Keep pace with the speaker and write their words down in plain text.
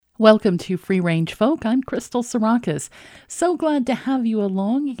Welcome to Free Range Folk. I'm Crystal Sarakas. So glad to have you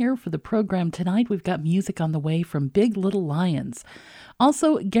along here for the program tonight. We've got music on the way from Big Little Lions.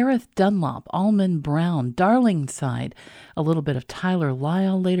 Also, Gareth Dunlop, Almond Brown, Darlingside, a little bit of Tyler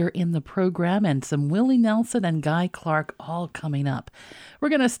Lyle later in the program, and some Willie Nelson and Guy Clark all coming up. We're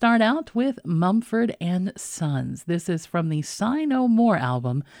going to start out with Mumford and Sons. This is from the Sigh No More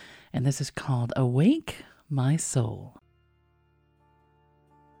album, and this is called Awake My Soul.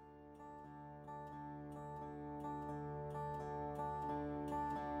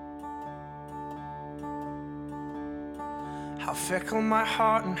 How fickle my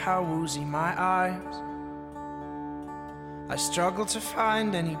heart and how woozy my eyes. I struggle to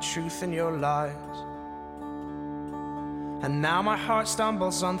find any truth in your lies. And now my heart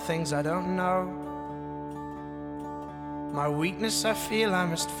stumbles on things I don't know. My weakness I feel I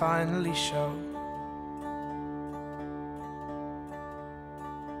must finally show.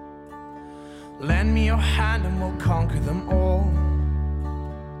 Lend me your hand and we'll conquer them all.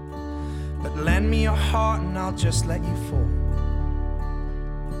 But lend me your heart and I'll just let you fall.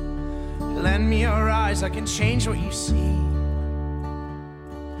 Lend me your eyes, I can change what you see.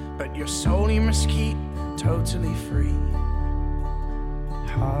 But your soul you must keep totally free.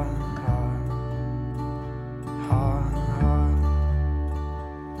 Ha, ha, ha,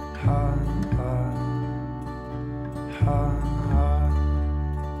 ha, ha, ha, ha, ha.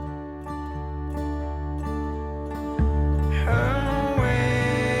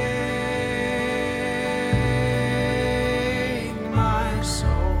 Awake my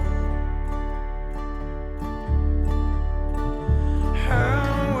soul.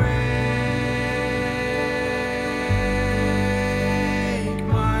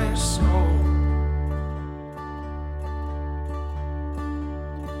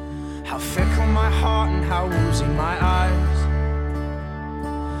 How woozy my eyes.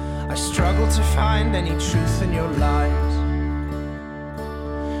 I struggle to find any truth in your lies.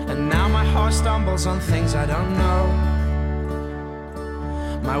 And now my heart stumbles on things I don't know.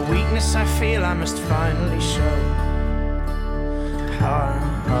 My weakness I feel I must finally show. Ha,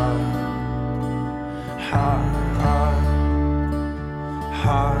 ha, ha, ha,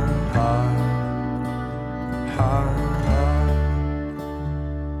 ha, ha, ha, ha.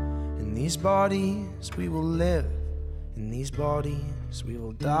 In these bodies we will live, in these bodies we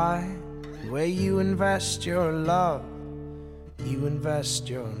will die. Where you invest your love, you invest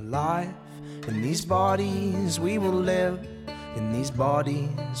your life. In these bodies we will live, in these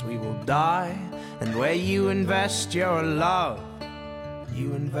bodies we will die. And where you invest your love,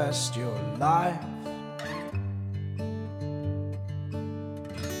 you invest your life.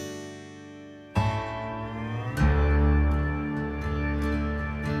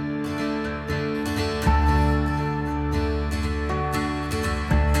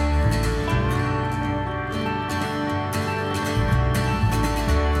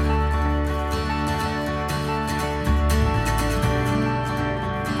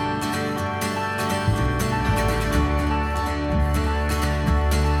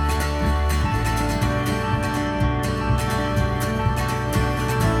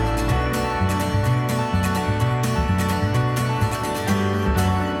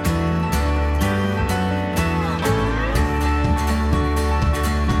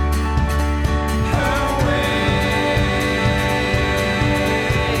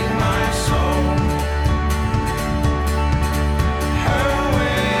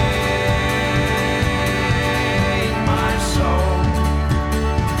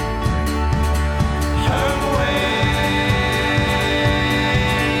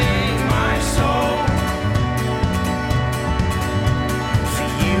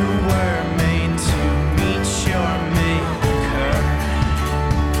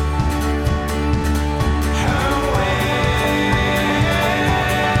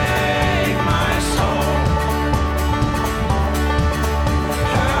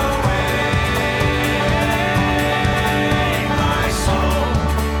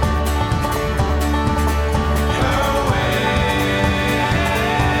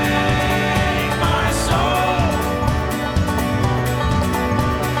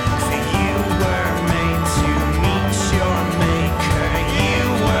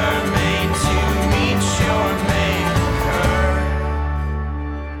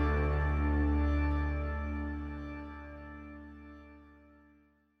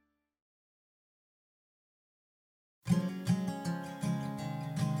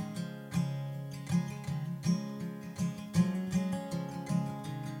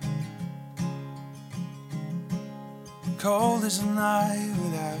 Cold as a night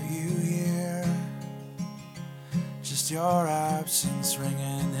without you here. Just is your absence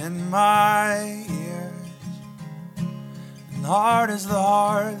ringing in my ears. And heart is the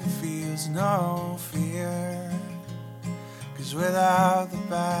heart that feels no fear. 'Cause without the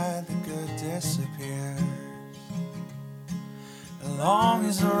bad, the good disappears. And long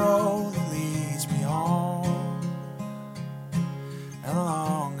is the road that leads me home, and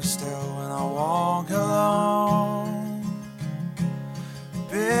longer still when I walk alone.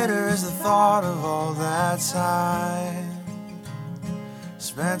 Bitter is the thought of all that time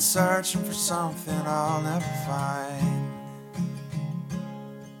spent searching for something I'll never find.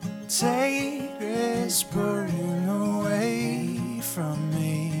 Take this burden away from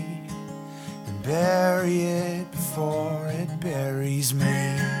me and bury it before it buries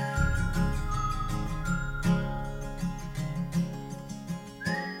me.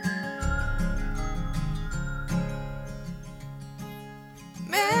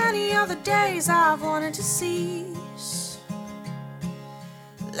 Many other days I've wanted to cease,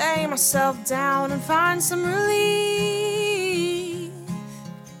 lay myself down and find some relief.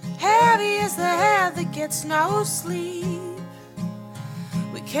 Heavy is the head that gets no sleep.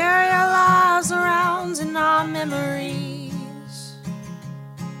 We carry our lives around in our memories.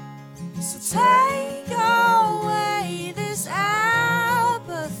 So take away this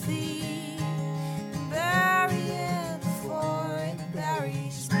apathy and bury it before it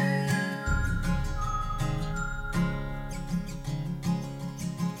buries me.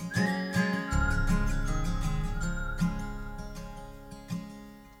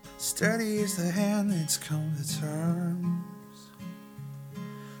 Steady is the hand that's come to terms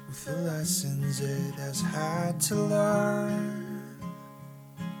with the lessons it has had to learn.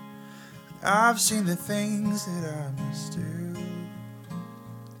 I've seen the things that I must do,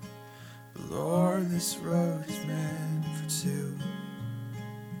 but Lord, this road is meant for two.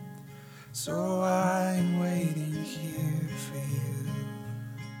 So I'm waiting here for you.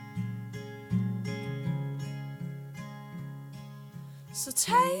 So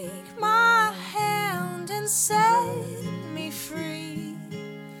take my hand and set me free.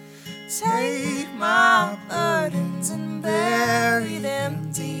 Take my burdens and bury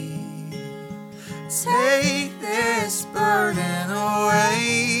them deep. Take this burden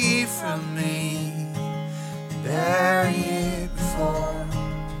away from me. Bury it before,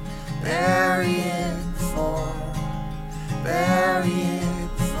 bury it before, bury it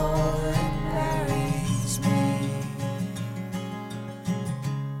before it buries me.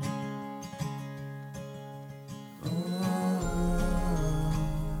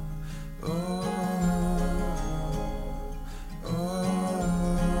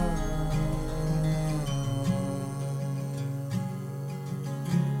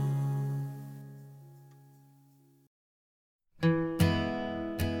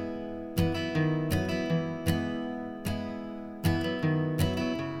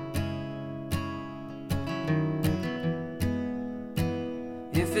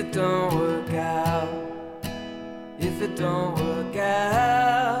 If it don't work out, if it don't work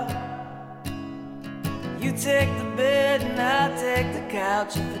out, you take the bed and I'll take the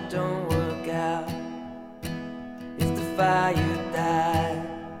couch. If it don't work out, if the fire dies,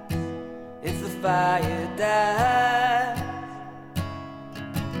 if the fire dies,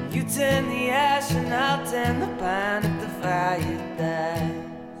 you tend the ash and I'll tend the pine. If the fire dies,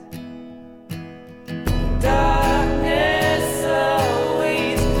 darkness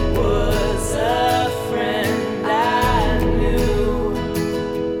always was a friend I knew,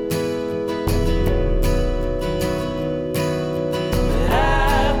 but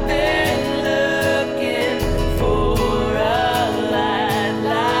I've been looking for a light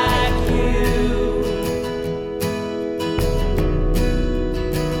like you.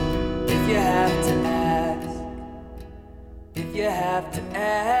 If you have to ask, if you have to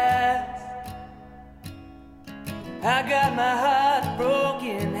ask, I got my heart broken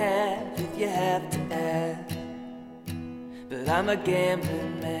in half, if you have to ask. But I'm a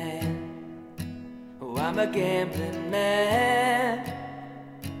gambling man, oh, I'm a gambling man.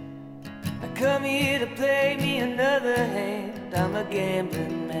 I come here to play me another hand, I'm a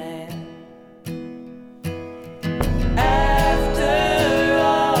gambling man. After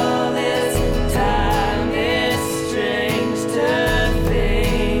all this time, it's strange to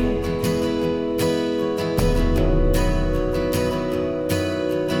think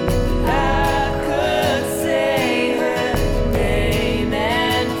I could say her name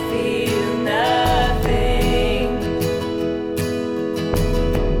and feel nothing.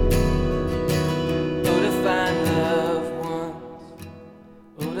 Oh, to find loved ones,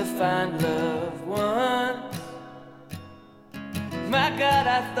 oh, to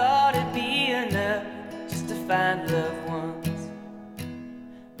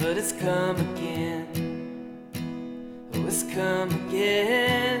but it's come again. Oh, it's come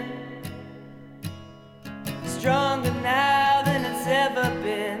again. Stronger now than it's ever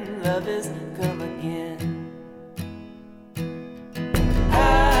been. Love has come again.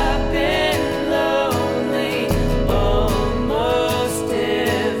 I've been lonely almost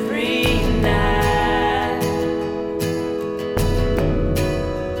every night.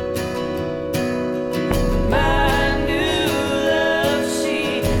 My new love,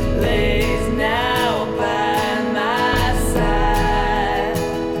 she lays now by my side.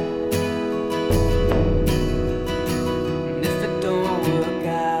 And if it don't work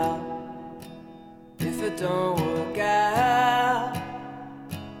out, if it don't work out,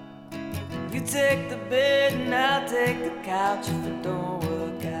 you take the bed and I'll take the couch if it don't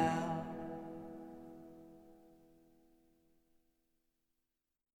work out.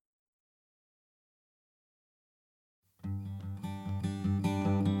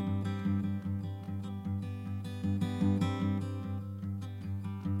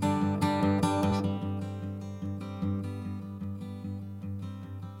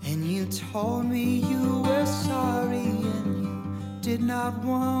 And you told me you were sorry and you did not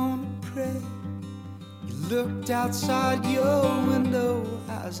want to pray. You looked outside your window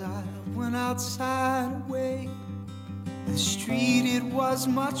as I went outside away. The street, it was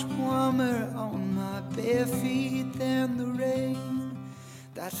much warmer on my bare feet than the rain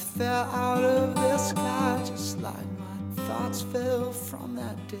that fell out of the sky, just like my thoughts fell from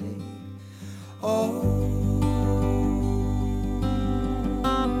that day. Oh,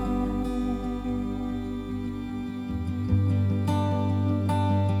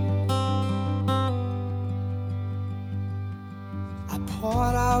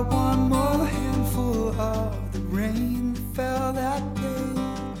 poured out one more handful of the rain that fell that day.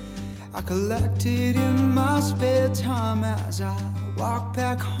 I collected in my spare time as I walked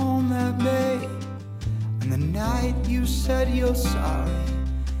back home that May. And the night you said you're sorry,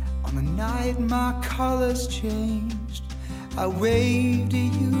 on the night my colors changed, I waved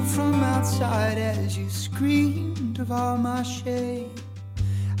at you from outside as you screamed of all my shame.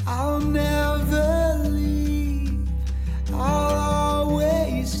 I'll never leave, I'll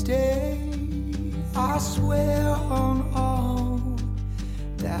always stay. I swear on all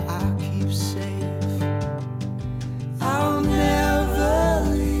that I keep safe. I'll never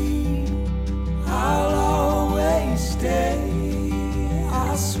leave, I'll always stay.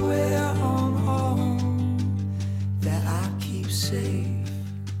 I swear on all that I keep safe.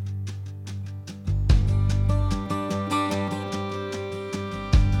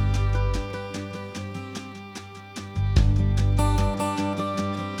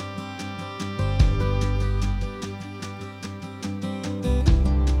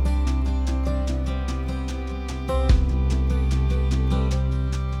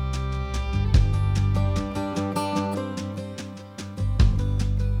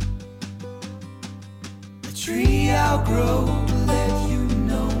 Grow to let you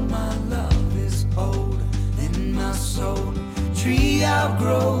know my love is older than my soul. Tree I'll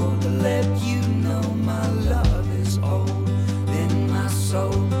grow to let you know my love is older than my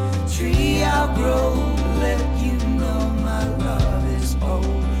soul. Tree I'll grow to let you know my love is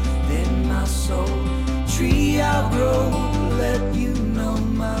older than my soul. Tree I'll grow to let you know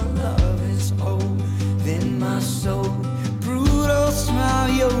my love is older than my soul. Brutal smile,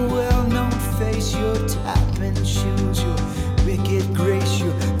 your well-known face, your tapping shoes, your wicked grace,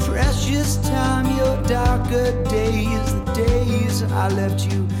 your precious time, your darker days, the days I left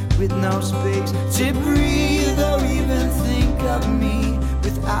you with no space to breathe or even think of me,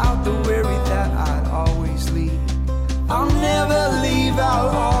 without the worry that I'd always leave. I'll never leave, I'll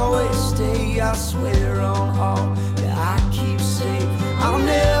always stay. I swear on all that I keep safe. I'll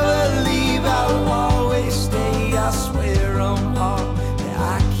never leave, I'll always stay. I swear on all that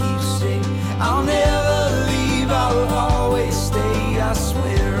I keep safe. I'll never leave, I'll always stay. I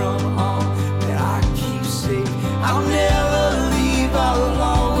swear on all that I keep safe. I'll never leave, I'll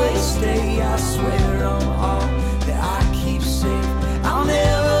always stay. I swear on all that I keep safe. I'll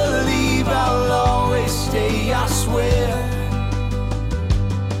never leave, I'll always stay. I swear,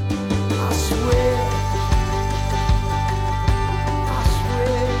 I swear, I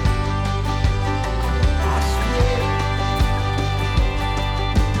swear.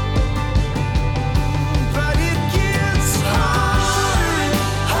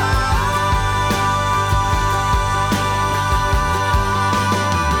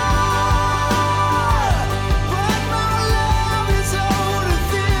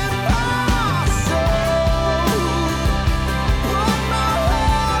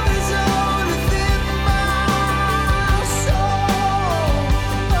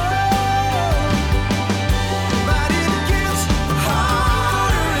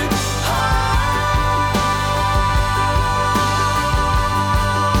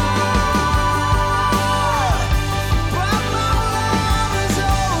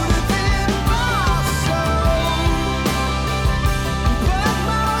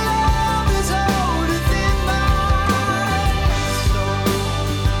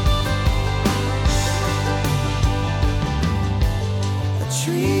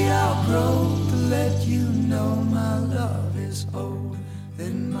 tree I'll grow to let you know my love is older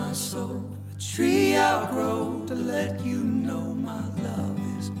than my soul. A tree I'll grow to let you know my love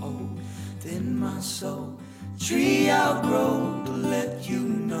is older than my soul. A tree I'll grow to let you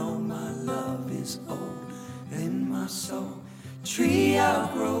know my love is older than my soul. A tree I'll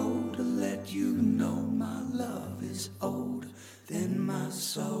grow to let you know my love is older than my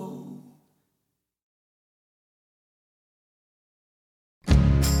soul.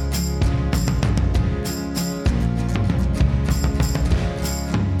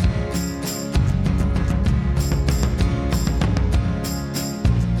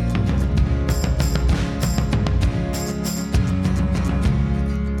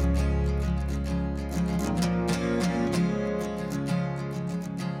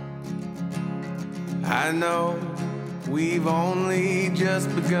 I know we've only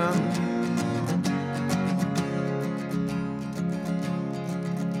just begun,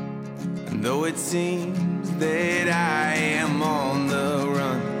 and though it seems that I am on the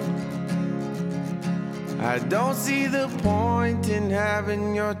run, I don't see the point in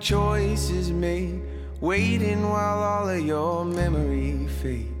having your choices made, waiting while all of your memory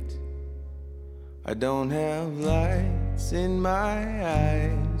fades. I don't have lights in my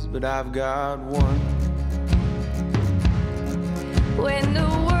eyes, but I've got one. When the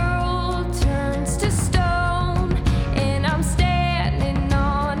world turns to stone and I'm standing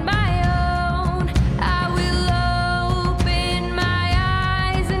on my own, I will open my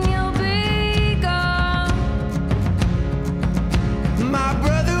eyes and you'll be gone. My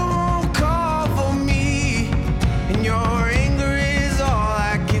brother won't call for me, and your anger is all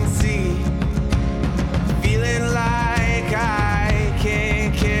I can see. Feeling like I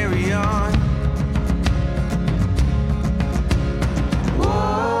can't carry on.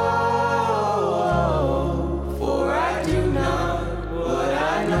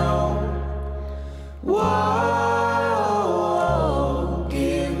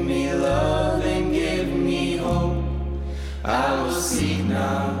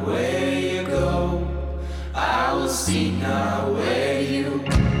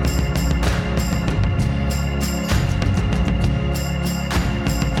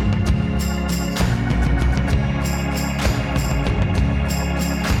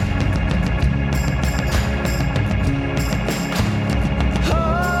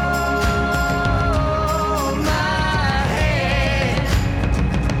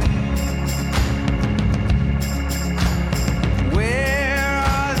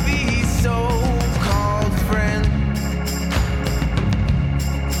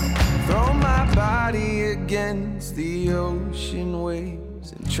 Against the ocean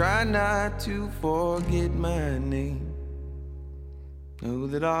waves and try not to forget my name. Know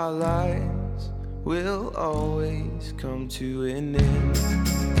that our lives will always come to an end.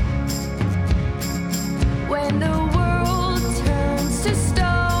 When the world turns to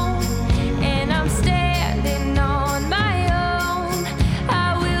stone and I'm standing on my own,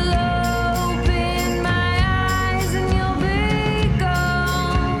 I will open my eyes and you'll be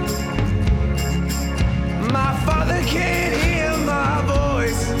gone. My father can't hear my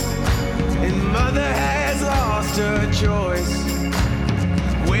voice, and mother has lost her choice.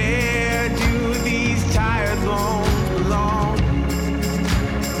 Where do these tired bones belong?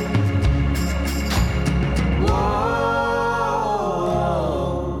 Whoa,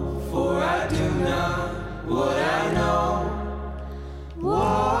 for I do not what I know.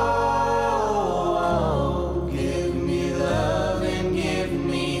 Whoa, give me love and give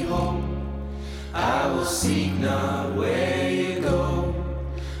me hope. I will seek not where you go.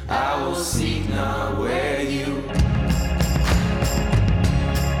 I will seek not where you.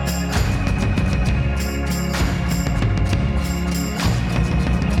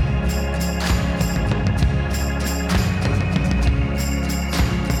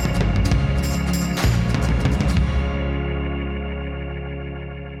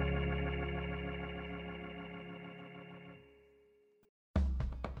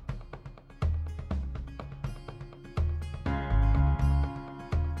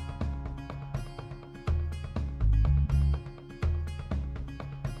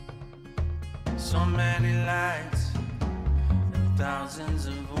 So many lights and thousands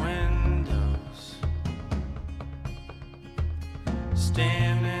of windows.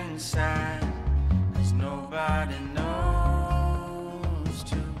 Staying inside, 'cause nobody knows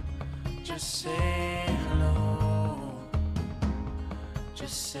to just say hello.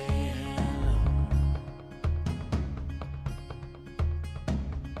 Just say hello.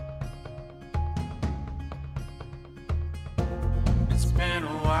 It's been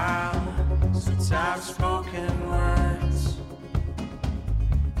a while since I've spoken words.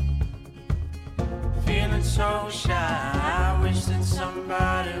 feeling so shy. I wish that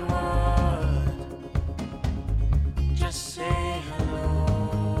somebody would just say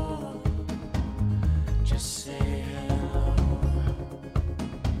hello. Just say hello.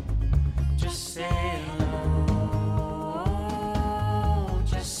 Just say hello.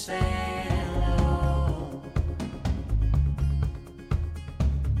 Just say hello.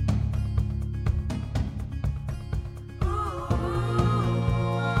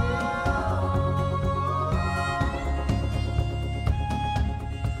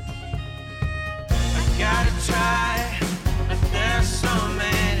 Try, but there's so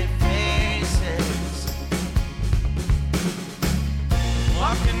many faces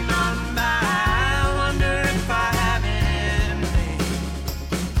walking on by. I wonder if I have it in me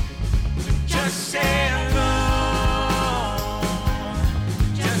to just say hello,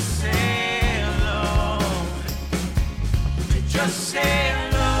 just say hello, to just say hello.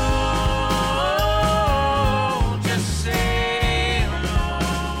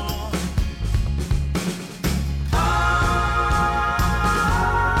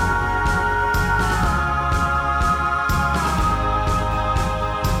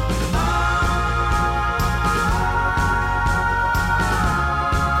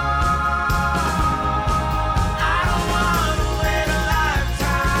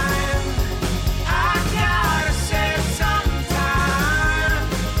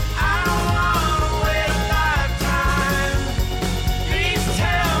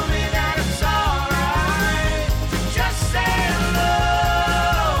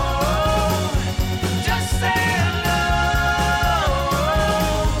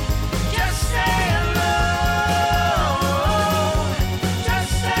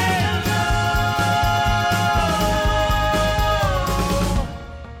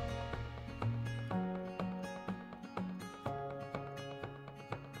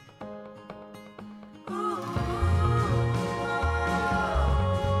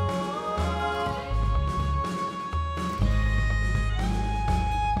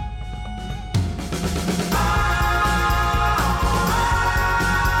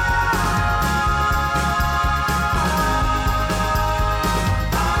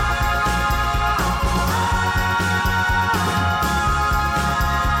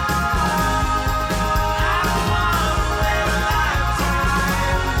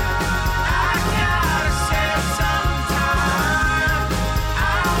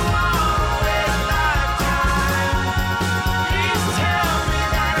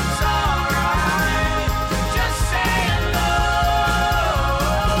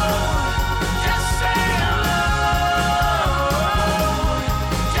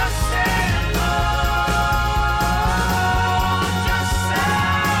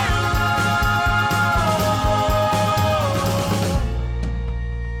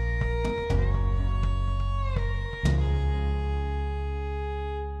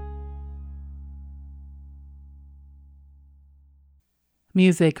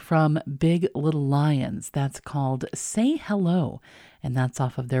 Music from Big Little Lions. That's called Say Hello, and that's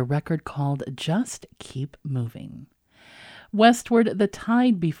off of their record called Just Keep Moving. Westward the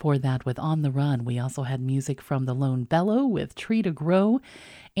Tide before that with On the Run. We also had music from The Lone Bellow with Tree to Grow,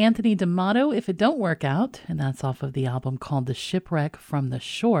 Anthony D'Amato, If It Don't Work Out, and that's off of the album called The Shipwreck from the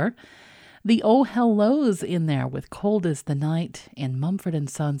Shore. The Oh Hellos in there with Cold as the Night, and Mumford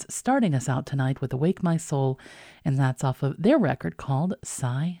 & Sons starting us out tonight with Awake My Soul, and that's off of their record called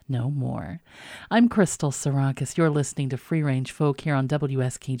Sigh No More. I'm Crystal Sarakas. You're listening to Free Range Folk here on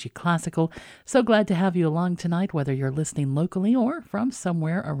WSKG Classical. So glad to have you along tonight, whether you're listening locally or from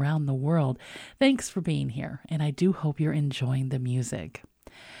somewhere around the world. Thanks for being here, and I do hope you're enjoying the music.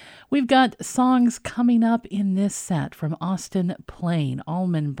 We've got songs coming up in this set from Austin Plain,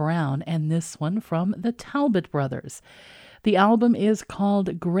 Allman Brown, and this one from the Talbot Brothers. The album is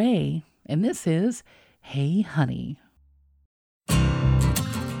called Gray, and this is Hey Honey.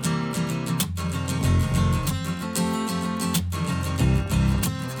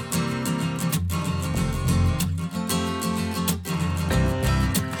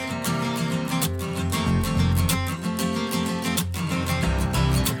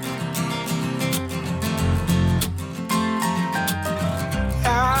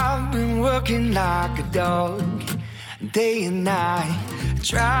 Working like a dog, day and night,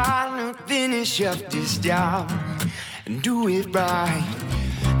 trying to finish up this job and do it right.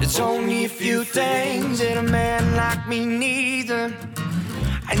 There's only a few things that a man like me needs, and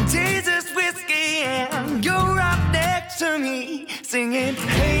Jesus whiskey, and you're right next to me, singing,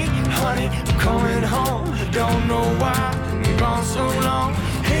 hey honey, I'm coming home. I don't know why I'm gone so long.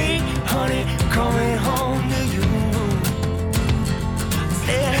 Hey honey, I'm coming home to you.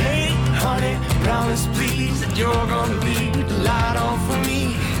 Say, hey honey, honey, promise please that you're gonna leave the light on for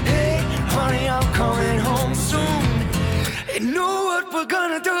me. Hey, honey, I'm coming home soon. You know what we're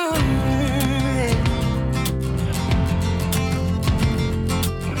gonna do.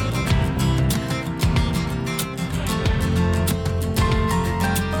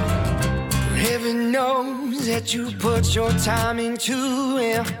 Heaven knows that you put your time into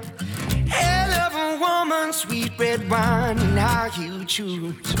it. Hell of a woman, sweet red wine, and how you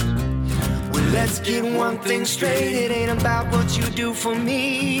choose. Well, let's get one thing straight. It ain't about what you do for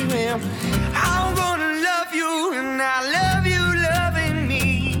me. Well, I'm gonna love you, and I love you loving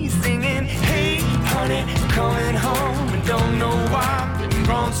me. Singing, hey, honey, coming home. And don't know why I've been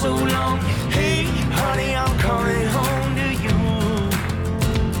gone so long. Hey, honey, I'm coming home to you.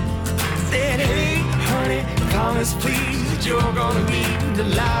 Said, hey, honey, promise please that you're gonna leave the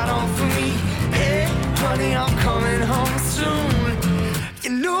light on for me. Hey, honey, I'm coming home soon.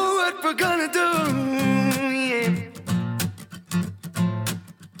 You know what we're gonna do, yeah.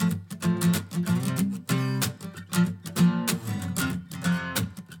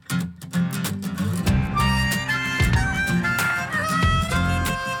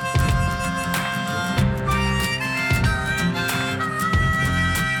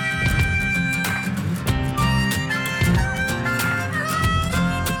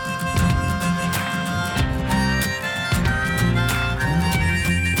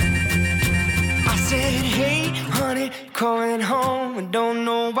 Coming home, and don't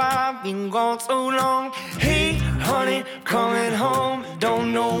know why I've been gone so long. Hey, honey, coming home,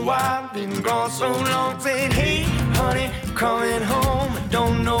 don't know why I've been gone so long. Said, hey, honey, coming home, and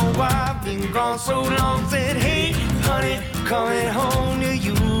don't know why I've been gone so long. Said, hey, honey, coming home to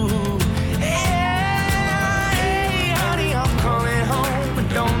you. Hey, honey, I'm coming home, and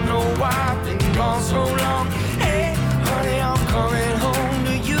don't know why I've been gone so long. Hey, honey, I'm coming home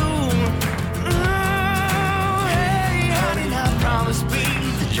to you. Promise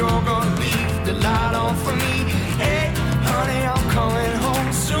please that you're gonna leave the light on for me. Hey, honey, I'm coming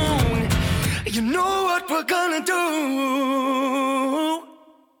home soon. You know what we're gonna do.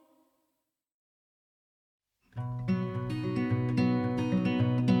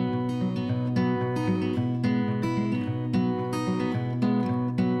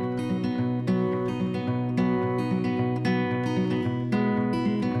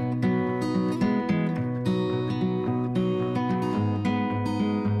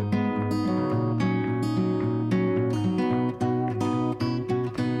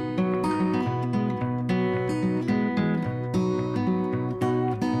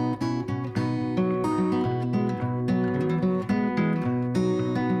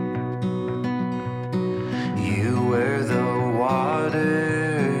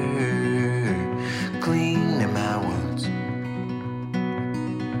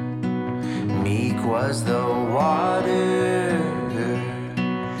 Was the water,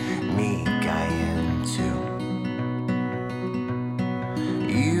 meek I am too.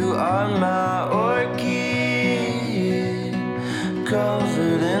 You are my orchid,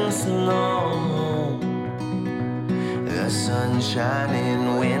 covered in snow. The sunshine in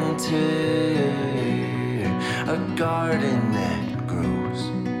winter, a garden that grows.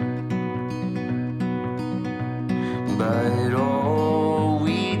 But oh,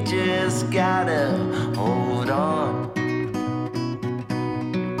 we just gotta hold on.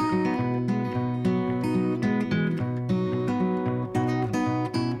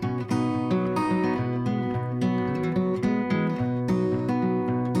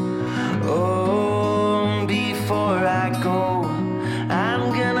 Oh, before I go,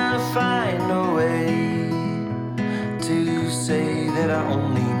 I'm gonna find a way to say that I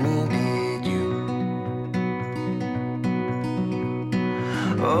only needed you.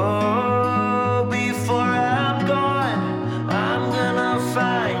 Oh, before I'm gone, I'm gonna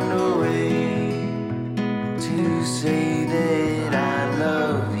find a way to say that I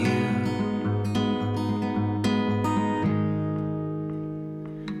love you.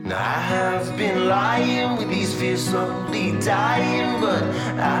 Now I have been lying with these fears slowly dying, but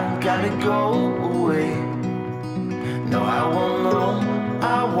I've gotta go away. No, I won't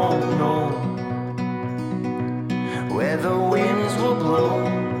know where the winds will blow.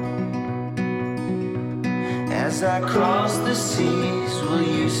 As I cross the seas, will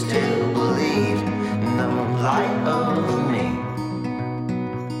you still believe in the light of me?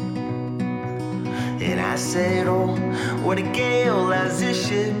 And I said, oh, what a gale as this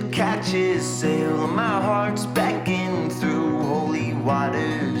ship catches sail. My heart's backing through holy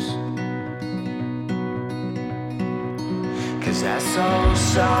waters. 'Cause I saw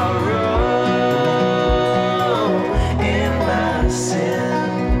sorrow in my sin.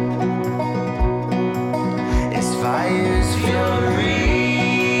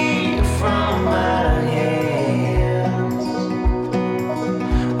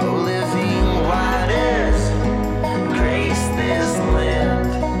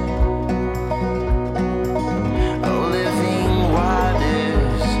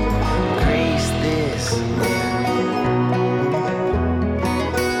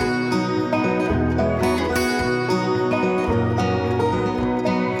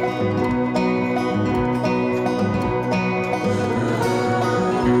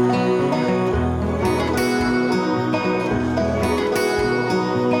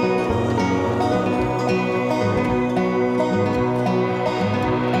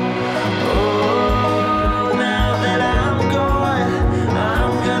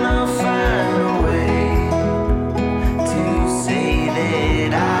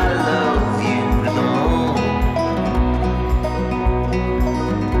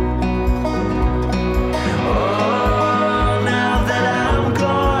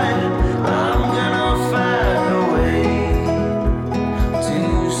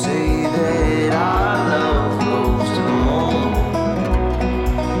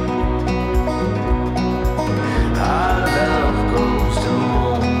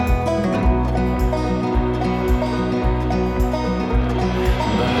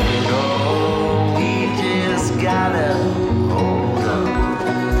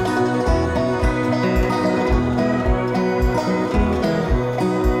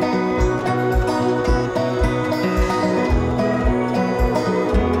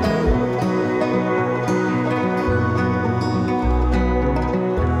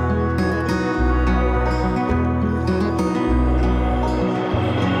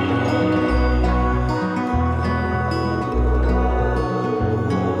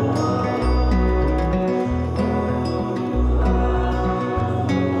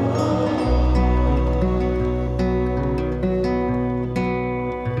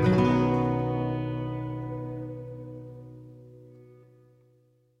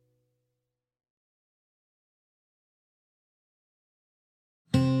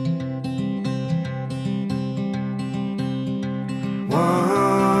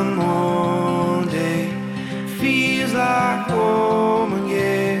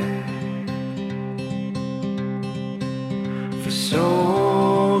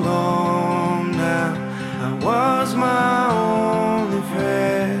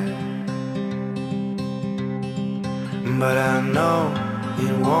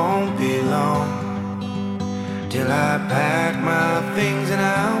 things and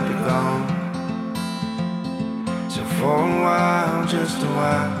I'll be gone. So for a while, just a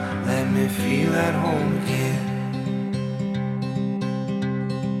while, let me feel at home again.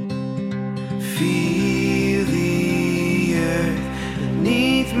 Feel the earth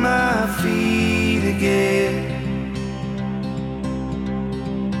beneath my feet again.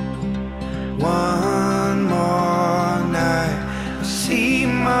 One more night, I'll see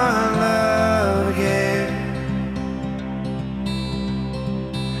my love again.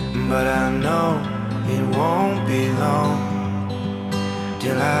 But I know it won't be long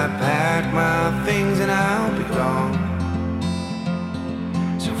till I pack my things and I'll be gone.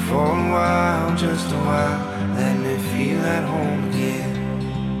 So for a while, just a while, let me feel at home again.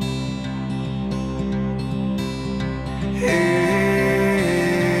 Hey.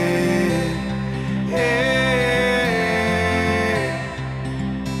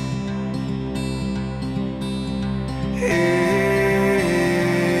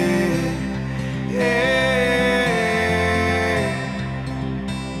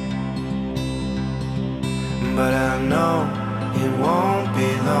 But I know it won't be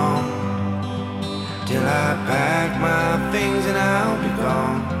long till I pack my things and I'll be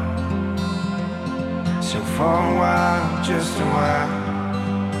gone. So for a while, just a while,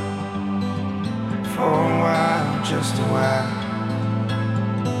 for a while, just a while.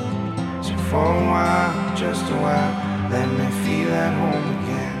 So for a while, just a while, let me feel at home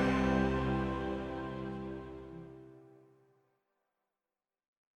again.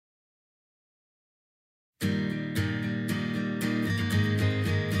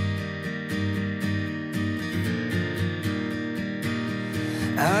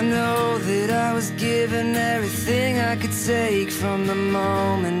 I know that I was given everything I could take from the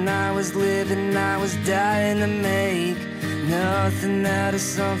moment I was living. I was dying to make nothing out of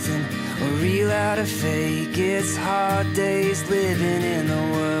something, or real out of fake. It's hard days living in the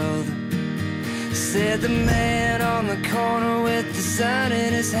world, said the man on the corner with the sign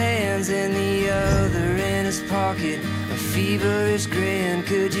in his hands and the other in his pocket, a feverish grin.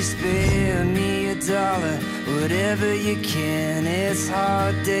 Could you spare me $1? Whatever you can. It's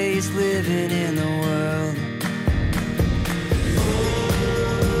hard days living in the world.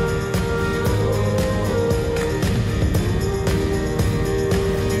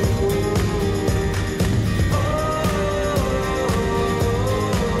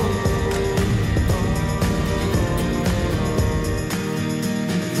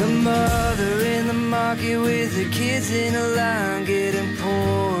 The mother in the market with her kids in a line, getting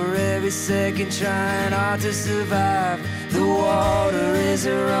poorer every second, trying hard to survive. The water is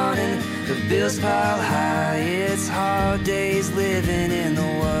running, the bills pile high. It's hard days living in the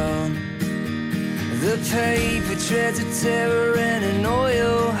world. The paper treads of terror and an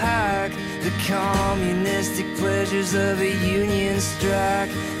oil hike, the communistic pleasures of a union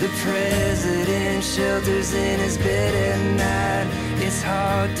strike. The president shelters in his bed at night. It's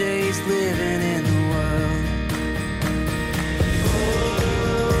hard days living in the world.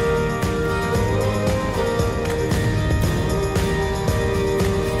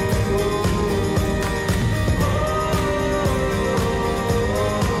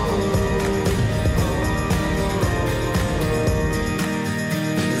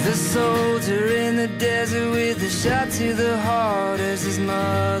 The soldier in the desert with a shot to the heart, as his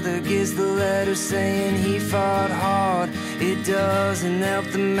mother gives the letter saying he fought hard. It doesn't help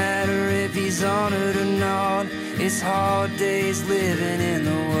the matter if he's honored or not. It's hard days living in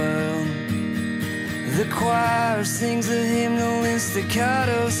the world. The choir sings a hymnal in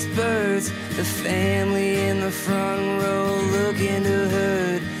staccato spurts, the family in the front row looking to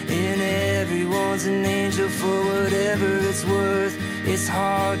hurt, and everyone's an angel for whatever it's worth. It's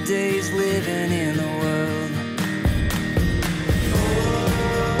hard days living in the world.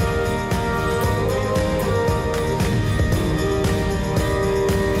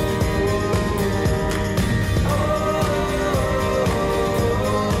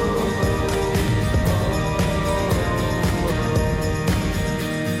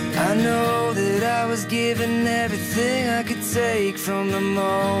 I know that I was given everything I could take from the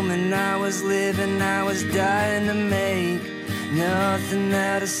moment I was living. I was dying to make nothing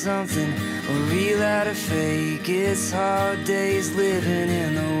out of something, or real out of fake. It's hard days living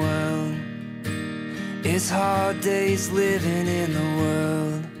in the world. It's hard days living in the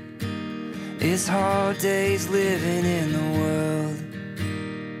world. It's hard days living in the world.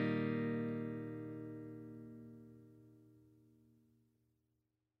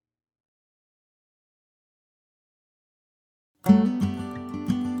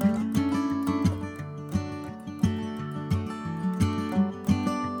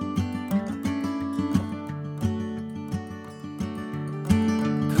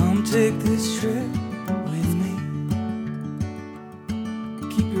 take this trip with me.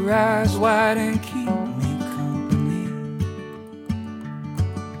 Keep your eyes wide and keep me company.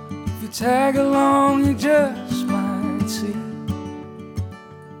 If you tag along, you just might see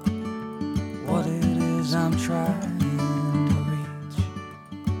what it is I'm trying to reach.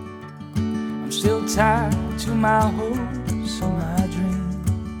 I'm still tied to my hopes and my dreams.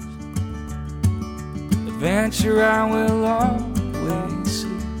 Adventure I will always seek.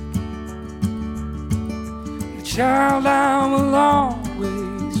 The child I will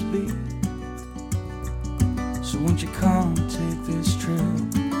always be. So won't you come take this trip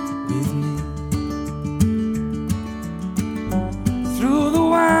with me? Through the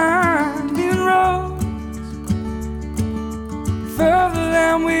winding roads, further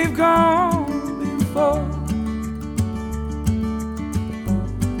than we've gone before.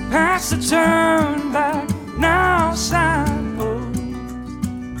 Past the turn back now signpost,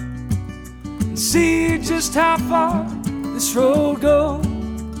 and see just how far this road goes.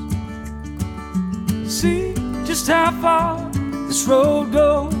 See just how far this road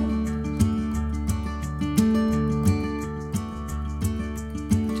goes.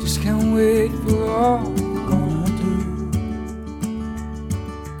 Just can't wait for all we're gonna do.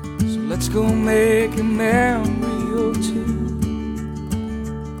 So let's go make a memory or two.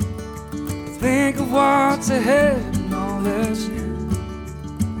 Think of what's ahead and all that's new.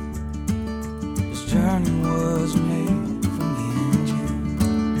 This journey was made from the engine.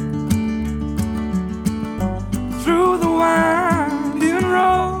 Through the winding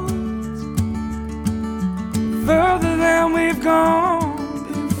roads, further than we've gone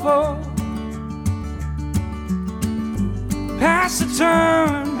before. Past the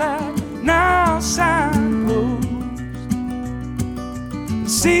turn back now signpost.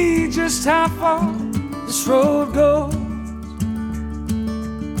 See just how far this road goes.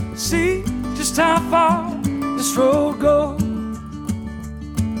 See just how far this road goes.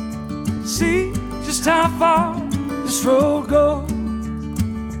 See just how far this road goes.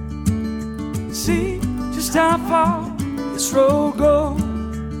 See just how far this road goes.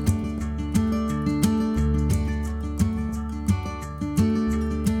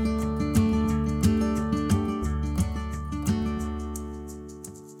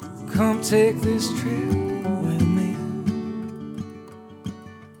 Come take this trip with me.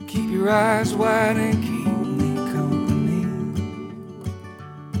 Keep your eyes wide and keep me company.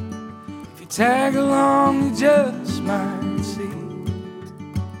 If you tag along, you just might see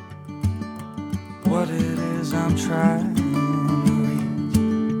what it is I'm trying to reach.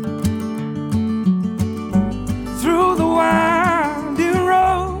 Through the winding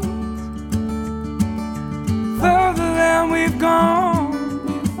road, further than we've gone.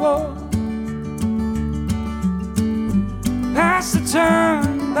 Past the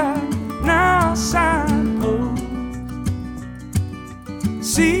turn back now signpost.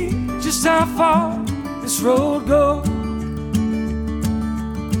 See just how far this road goes.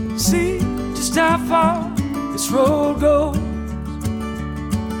 See just how far this road goes.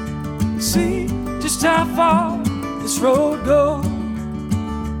 See just how far this road goes.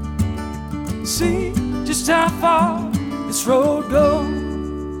 See just how far this road goes.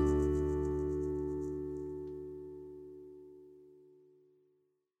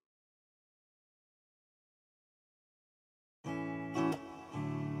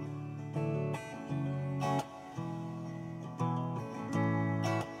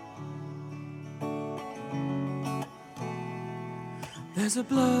 There's a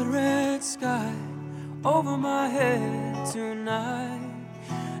blood red sky over my head tonight,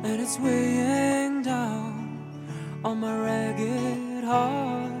 and it's weighing down on my ragged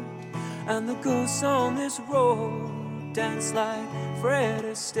heart. And the ghosts on this road dance like Fred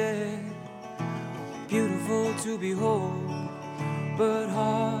Astaire. Beautiful to behold, but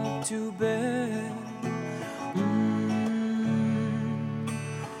hard to bear.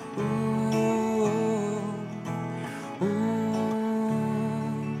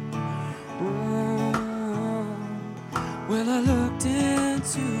 Well, I looked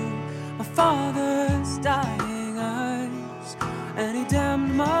into my father's dying eyes, and he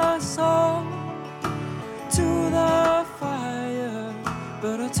damned my soul to the fire.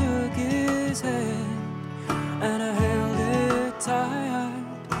 But I took his hand and I held it tight,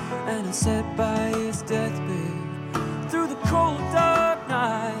 and I sat by his deathbed through the cold dark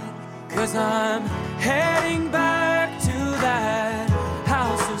night. 'Cause I'm heading back to that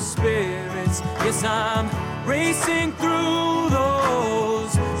house of spirits. Yes, I'm racing through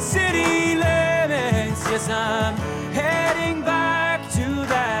those city limits. Yes, I'm heading back to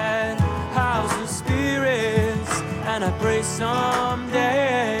that house of spirits, and I pray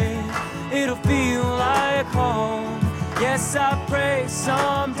someday Yes, I pray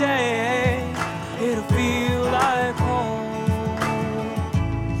someday it'll feel like home.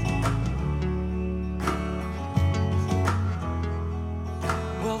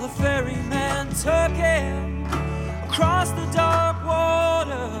 Well, the ferryman took him across the dark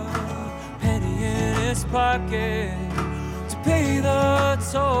water, penny in his pocket to pay the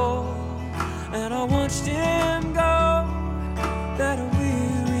toll. And I watched him go, that a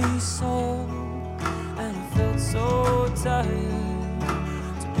weary soul. And I felt so tired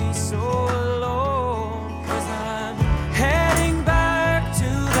to be so alone. 'Cause I'm heading back to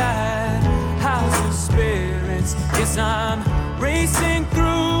that house of spirits. Yes, I'm racing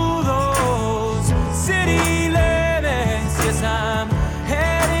through those city limits. Yes, I'm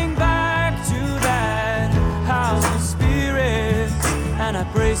heading back to that house of spirits. And I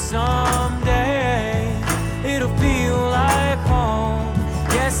pray someday it'll feel like home.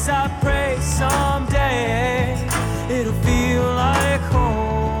 Yes, I pray someday it'll feel like home.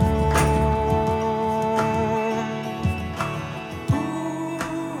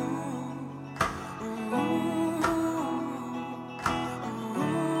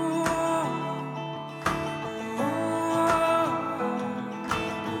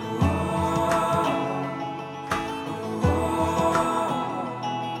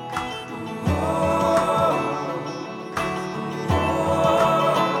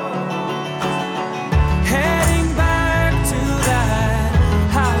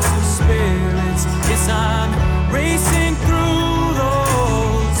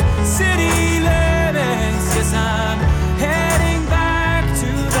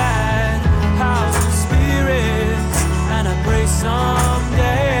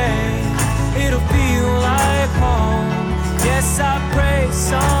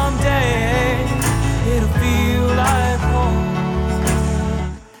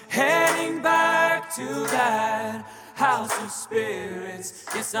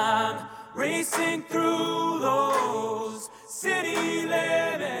 Yes, I'm racing through those city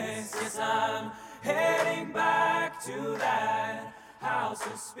limits. Yes, I'm heading back to that house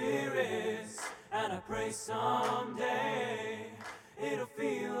of spirits. And I pray someday it'll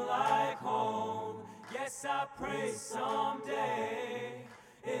feel like home. Yes, I pray someday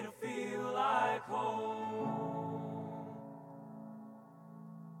it'll feel like home.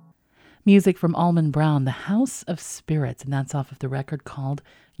 Music from Almond Brown, The House of Spirits, and that's off of the record called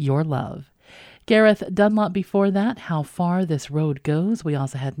Your Love. Gareth Dunlop before that, How Far This Road Goes. We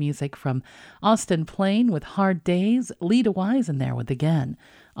also had music from Austin Plain with Hard Days, Lita Wise in there with Again,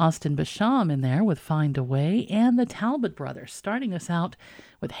 Austin Basham in there with Find a Way, and the Talbot Brothers starting us out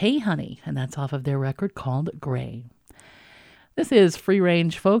with Hey Honey, and that's off of their record called Gray. This is Free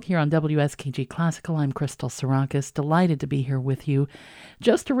Range Folk here on WSKG Classical. I'm Crystal Sarakas, delighted to be here with you.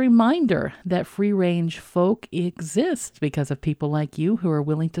 Just a reminder that Free Range Folk exists because of people like you who are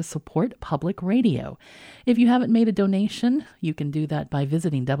willing to support public radio. If you haven't made a donation, you can do that by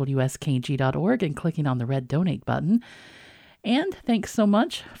visiting WSKG.org and clicking on the red donate button. And thanks so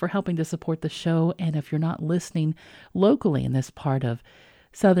much for helping to support the show. And if you're not listening locally in this part of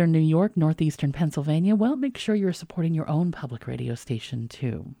Southern New York, Northeastern Pennsylvania, well, make sure you're supporting your own public radio station,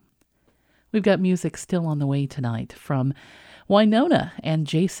 too. We've got music still on the way tonight from Winona and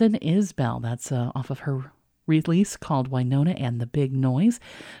Jason Isbell. That's off of her release called Winona and the Big Noise.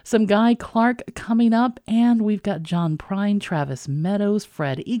 Some Guy Clark coming up, and we've got John Prine, Travis Meadows,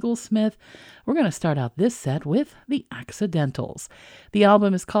 Fred Eaglesmith. We're going to start out this set with The Accidentals. The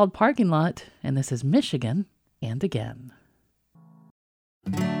album is called Parking Lot, and this is Michigan and Again.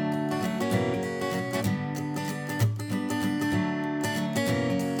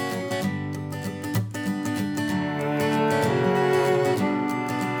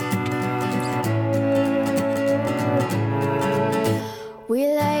 We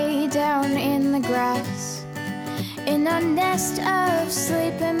lay down in the grass in a nest of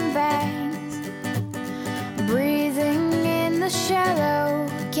sleeping bags, breathing in the shallow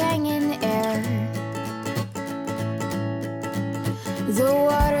canyon air. The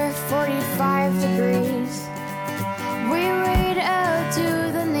water 45 degrees, we wade out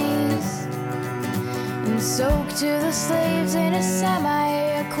to the knees and soak to the sleeves in a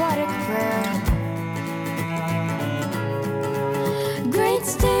semi-aquatic prayer. Great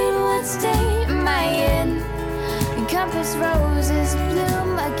state, what state am I in? Compass roses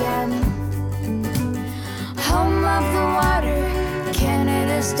bloom again. Home of the water,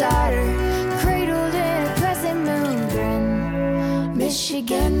 Canada's daughter, cradled in a crescent moon grin.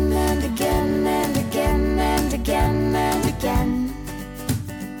 Michigan and again and again and again and again.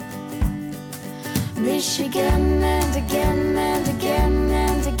 Michigan and again and again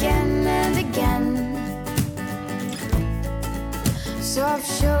and again and again.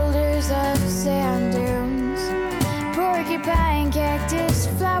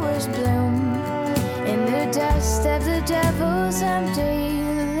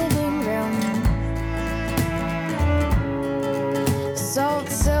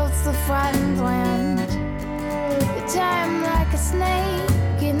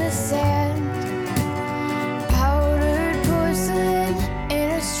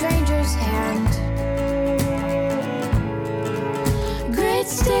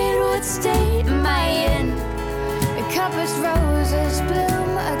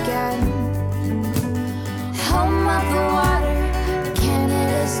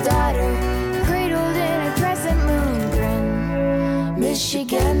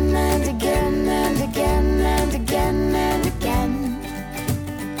 Michigan, and again, and again, and again, and again.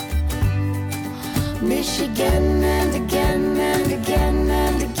 Michigan, and again, and again,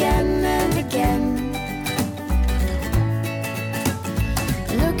 and again, and again.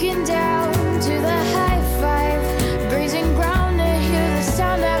 Looking down to the high five, grazing ground to hear the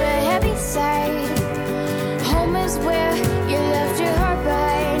sound of a heavy sigh. Home is where you left your heart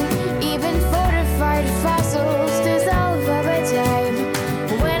behind. Even fortified fossils dissolve over time.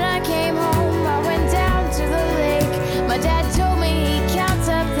 When I came home, I went down to the lake. My dad told me he counts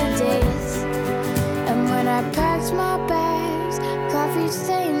up the days. And when I packed my bags, coffee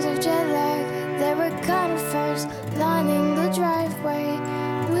stains of jet lag, there were conifers lining the driveway,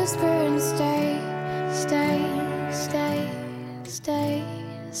 whispering stay, stay, stay, stay,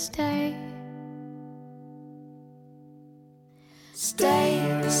 stay. Stay,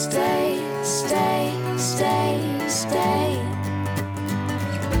 stay, stay, stay, stay.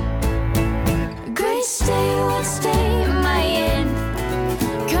 Great state, what state am I in?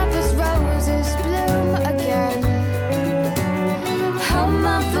 Compass roses bloom again. Home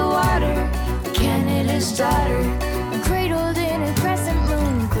of the water, Canada's daughter, cradled in a crescent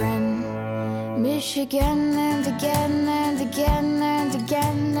moon grin. Michigan, and again, and again, and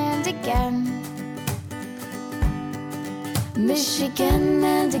again, and again. Michigan,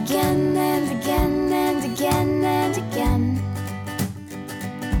 and again, and again, and again, and again.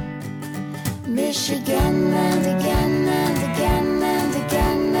 Michigan, and again, and again, and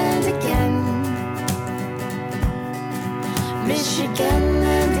again, and again. Michigan,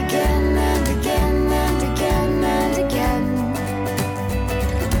 and again, and again, and again, and again.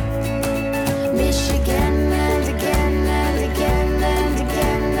 Michigan, and again, and again, and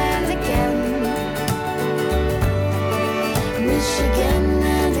again, and again. Michigan,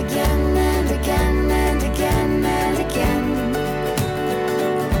 and again, and again, and again, and again.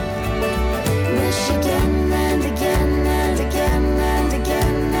 Michigan, and again, and again, and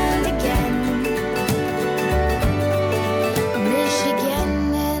again, and again. Michigan,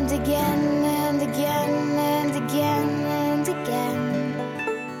 and again, and again, and again, and again.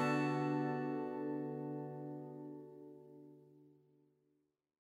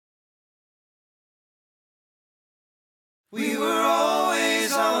 We were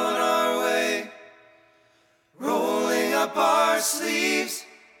always on our way, rolling up our sleeves,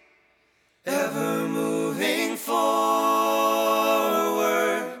 ever moving forward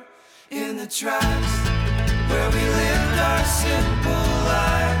in the tracks where we lived our simple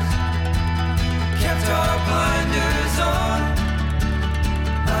lives, kept our blinders on,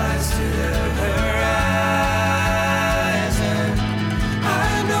 eyes to the horizon. I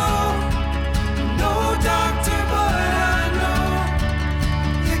know, no doctor, but I know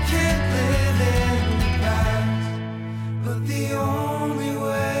you can't live in the past. But the only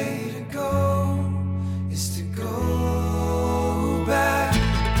way to go is to go back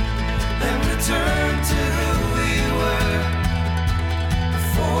and return to who we were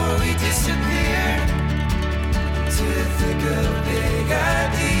before we disappeared into the thick of big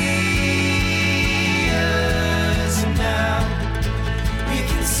ideas. And now we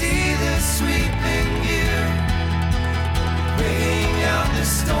can see the sweeping view, bringing out the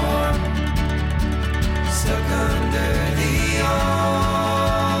storm, stuck under the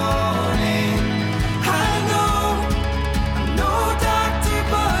awning. I know, I'm no doctor,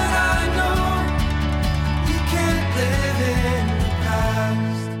 but I know you can't live in the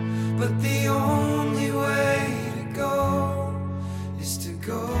past. But the only way to go is to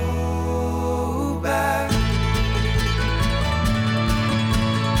go back.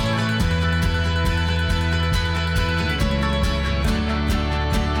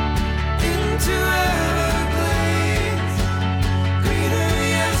 Into Everglades, greener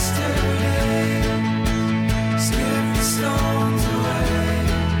yesterday, skip the stones away.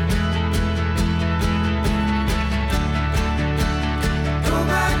 Go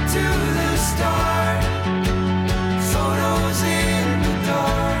back to the start, photos in the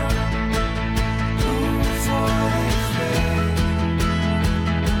dark, bloom before they fade.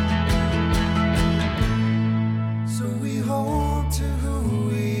 So we hold to who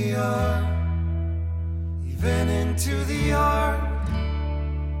we are, even into the art,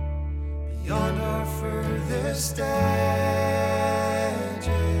 beyond our furthest edges,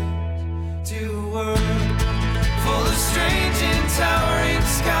 to a world full of strange and towering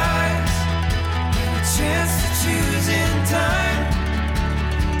skies, and a chance to choose in time,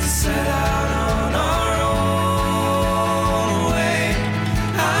 to set out on our own way.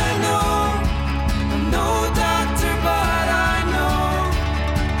 I know, I'm no doctor, but I know,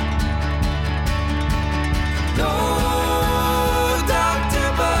 no doctor.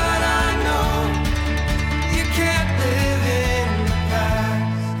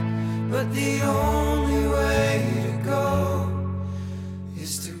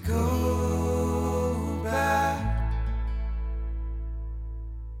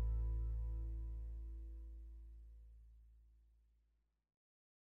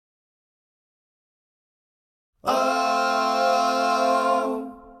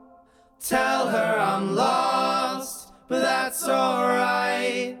 that's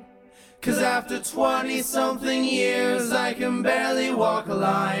alright. 'Cause after 20-something years I can barely walk a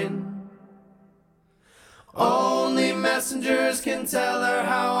line. Only messengers can tell her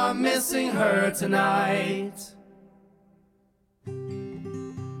how I'm missing her tonight.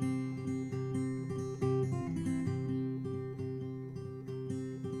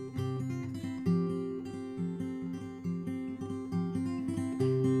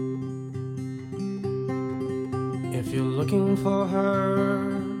 If you're looking for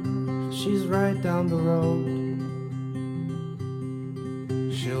her, she's right down the road.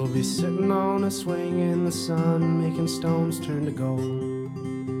 She'll be sitting on a swing in the sun, making stones turn to gold.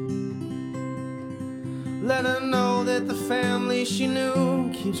 Let her know that the family she knew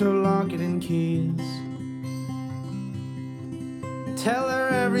keeps her locket and keys. Tell her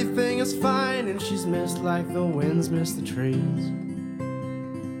everything is fine and she's missed like the winds miss the trees.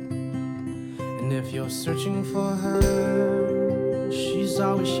 And if you're searching for her, she's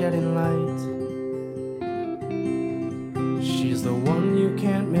always shedding light. She's the one you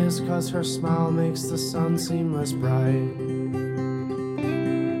can't miss, 'cause her smile makes the sun seem less bright.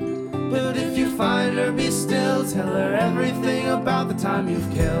 But if you find her, be still, tell her everything about the time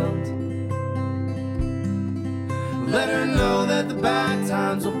you've killed. Let her know that the bad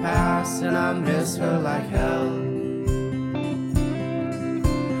times will pass and I miss her like hell.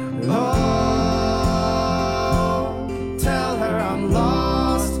 Oh, tell her I'm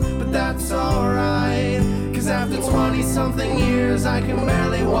lost, but that's alright. 'Cause after 20-something years I can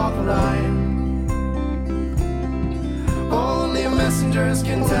barely walk a line. Only messengers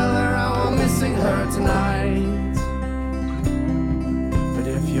can tell her how I'm missing her tonight. But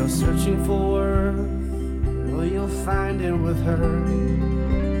if you're searching for worth, well, you'll find it with her.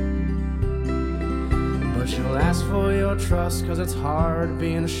 But she'll ask for your trust, 'cause it's hard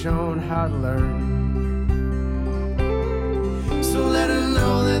being shown how to learn. So let her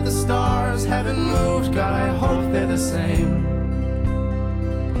know that the stars haven't moved, God, I hope they're the same.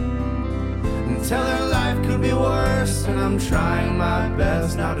 And tell her life could be worse, and I'm trying my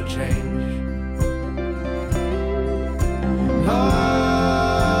best now to change. Oh,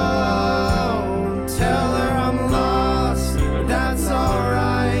 tell her I'm lost, but that's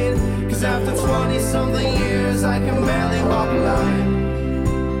alright. 'Cause after 20-something years I can barely walk a line.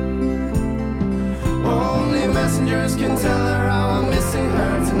 Only messengers can tell her how I'm missing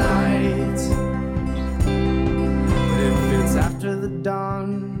her tonight. But if it's after the dawn,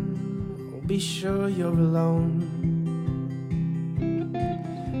 be sure you're alone.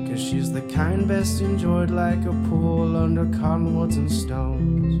 'Cause she's the kind best enjoyed like a pool under cottonwoods and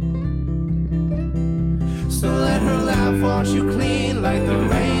stones. So let her laugh, wash you clean like the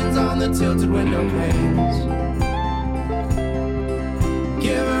rains on the tilted window panes.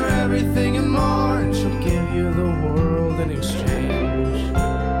 Give her everything and more, and she'll give you the world in exchange.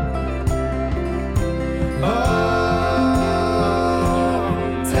 Oh,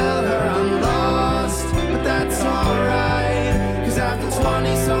 tell her I'm lost, but that's alright. 'Cause after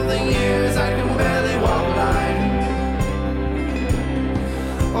 20-something years I can barely walk a line.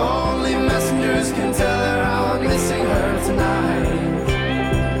 Only messengers can tell her how I'm missing her tonight.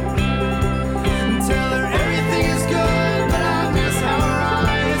 Tell her everything is good, but I miss how her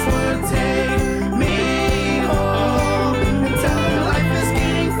eyes would take me home. And tell her life is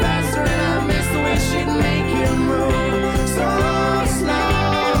getting faster and I miss the way she'd make you move so slow.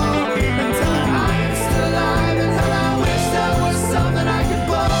 And tell her I am still alive, and tell her I wish that was something I could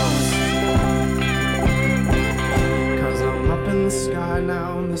boast. 'Cause I'm up in the sky now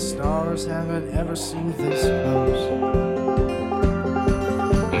and the stars haven't ever seemed this close.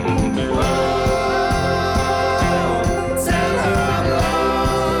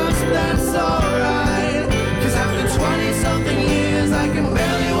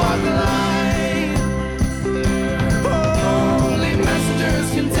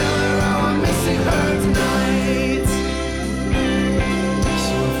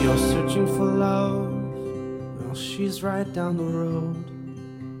 For love, well, she's right down the road.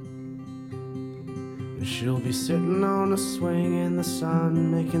 And she'll be sitting on a swing in the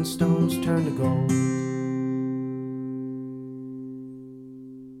sun, making stones turn to gold.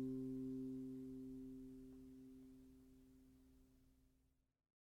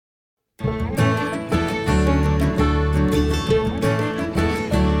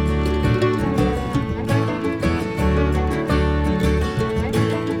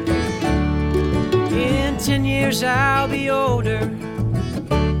 I'll be older,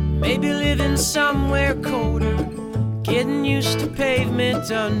 maybe living somewhere colder, getting used to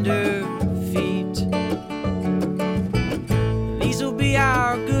pavement under feet. These will be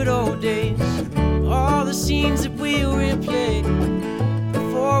our good old days, all the scenes that we we'll replay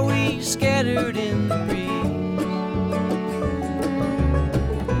before we scattered in the breeze.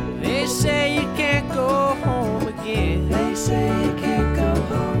 They say you can't go home again. They say you can't go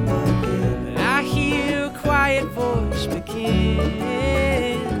home again. But I hear a quiet voice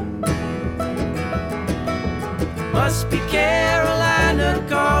begin. Must be Carolina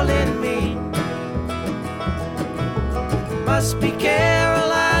calling me. Must be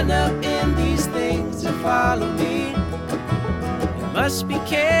Carolina in these things that follow me. It must be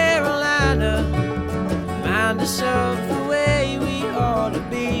Carolina, remind us of the way we ought to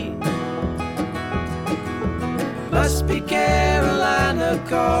be. Must be Carolina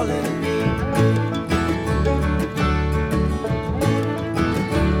calling me.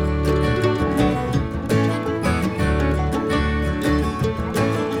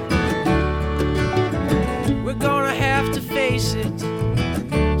 We're gonna have to face it.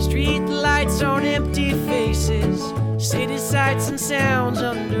 Street lights on empty faces, city sights and sounds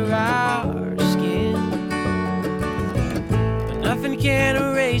under our skin. But nothing can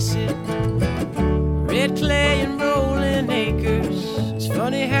erase it. Red clay and rolling acres. It's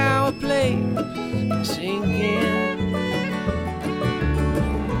funny how a place can sink in.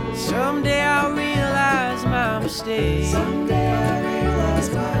 Someday I'll realize my mistake. Someday I'll realize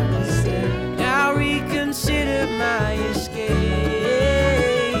my mistake. I'll reconsider my escape.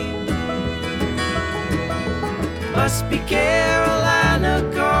 Must be Carolina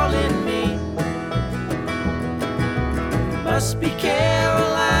calling me. Must be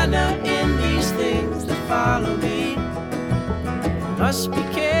Carolina in these things that follow me. Must be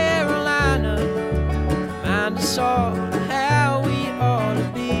Carolina, remind us all how we ought to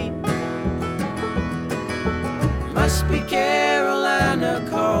be. Must be Carolina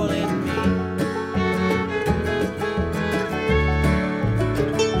calling me.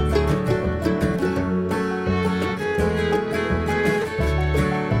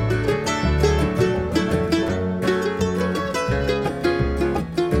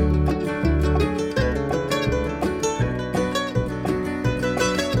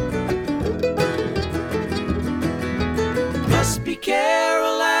 Must be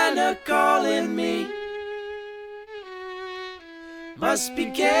Carolina calling me. Must be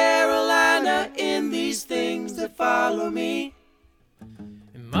Carolina in these things that follow me.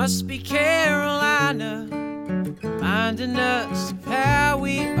 It must be Carolina, reminding us of how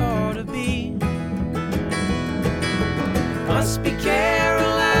we ought to be. Must be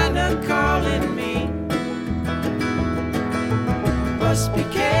Carolina calling me. Must be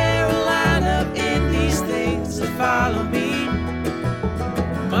Carolina in these things that follow me.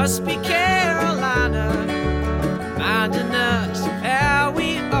 Must be Carolina, reminding us of how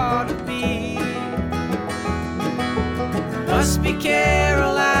we ought to be. Must be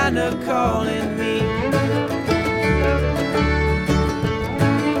Carolina calling me.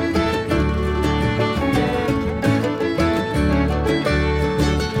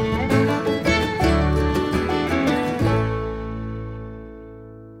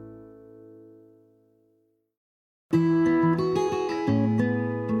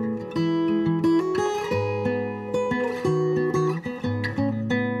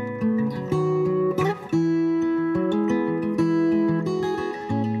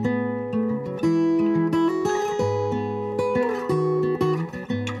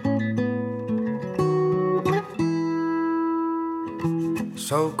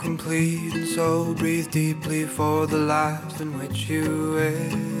 So complete and so breathe deeply for the life in which you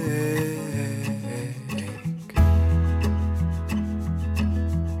wake.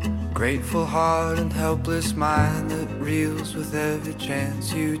 Grateful heart and helpless mind that reels with every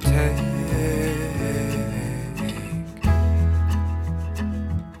chance you take.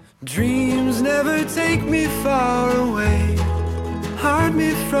 Dreams never take me far away, hide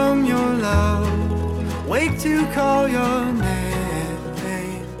me from your love, wake to call your name.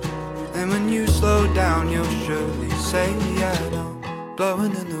 And when you slow down, you'll surely say, I know.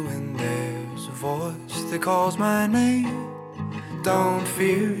 Blowing in the wind, there's a voice that calls my name. Don't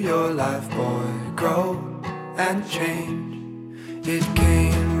fear your life, boy, grow and change. It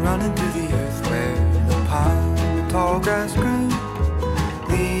came running through the earth where the pine and tall grass grew,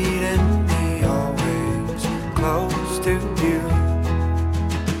 leading me always close to you.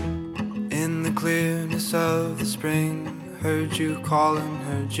 In the clearness of the spring, heard you calling,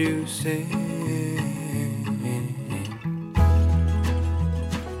 heard you sing.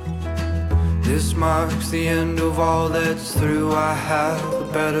 This marks the end of all that's through. I have a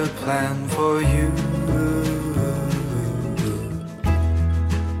better plan for you.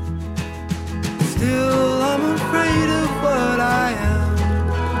 Still I'm afraid of what I am.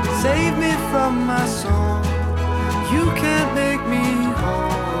 Save me from my soul. You can't make me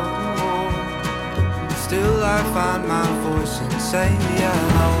whole. Still I find my voice and say I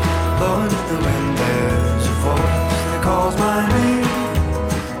know. Blowing in the wind, there's a voice that calls my name.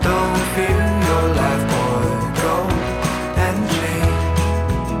 Don't fear your life, boy, go and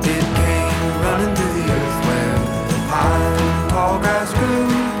change. It came running through the earth where pine and tall grass grew,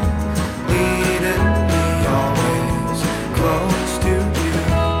 leading me always close to you.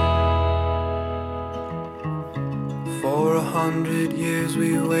 For 100 years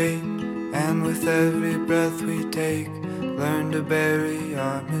we wait, and with every breath we take, learn to bury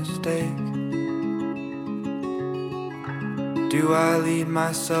our mistake. Do I lead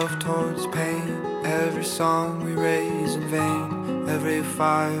myself towards pain? Every song we raise in vain, every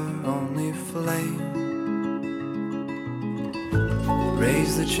fire only flame.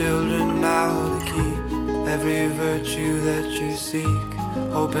 Raise the children now to keep every virtue that you seek,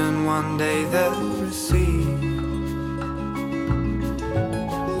 hoping one day they'll receive.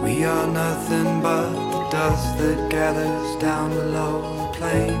 We are nothing but the dust that gathers down below the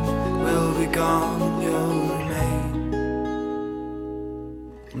plain. We'll be gone, you'll remain.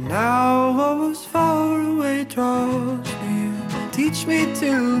 Now what was far away draws near. Teach me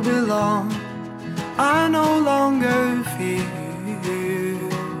to belong, I no longer fear.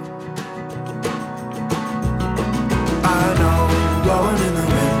 I know, blowing in the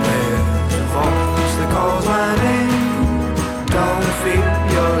wind, there's a voice that calls my name. Don't fear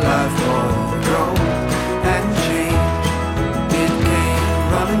your life will grow and change. It came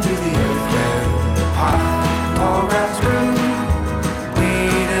running through the earth where the pine tall grass grew,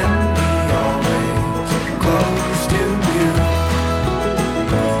 leading me always close to you.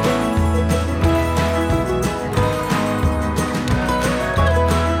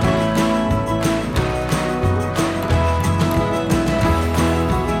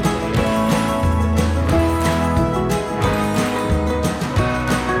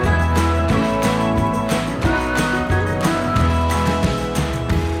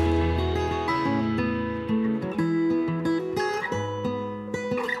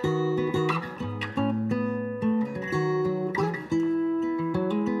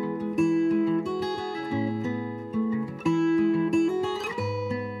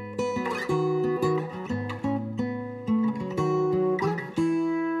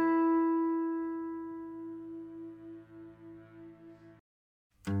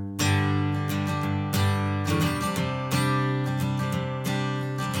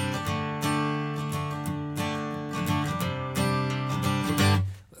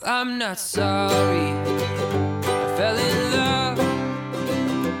 I'm not sorry I fell in love,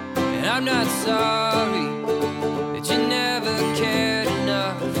 and I'm not sorry that you never cared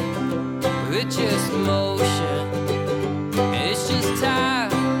enough. It's just motion, and it's just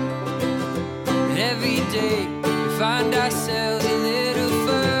time, and every day we find ourselves a little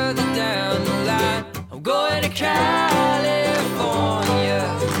further down the line. I'm going to California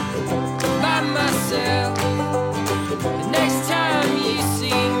by myself. The next time you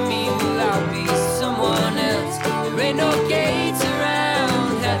see me, well, I'll be someone else. There ain't no gates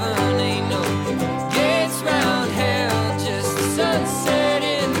around heaven, ain't no gates around hell. Just the sunset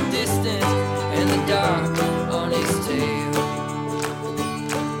in the distance and the dark on his tail.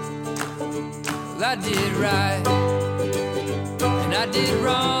 Well, I did right and I did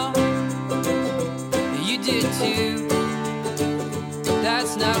wrong, and you did too.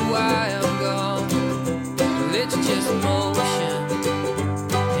 That's not why I'm gone. Well, it's just motion,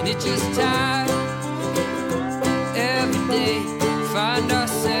 and it's just time. Every day we find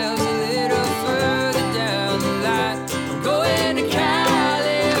ourselves a little further down the line. I'm going to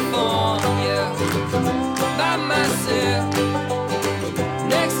California by myself.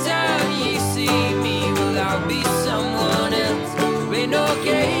 Next time you see me, well, I'll be someone else. There ain't no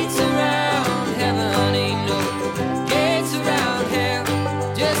gates around heaven, ain't no gates around hell.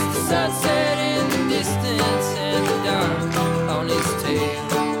 Just the sunset in the distance and the dark on his tail.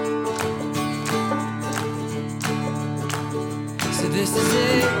 So this is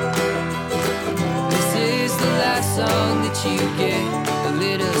it. This is the last song that you get. A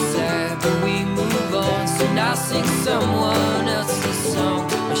little sad, but we move on. So now sing someone else's song.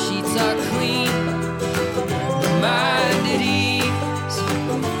 My sheets are clean, my mind at ease.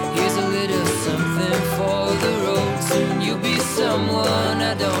 Here's a little something for the road. Soon you'll be someone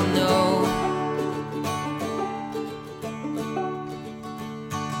I don't know.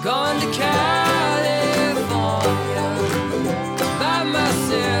 Gone to California by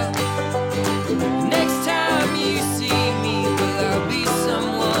myself. Next time you see me, well, I'll be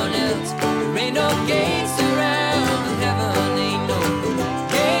someone else. There ain't no gates around heaven, ain't no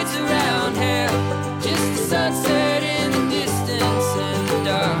gates around hell. Just the sunset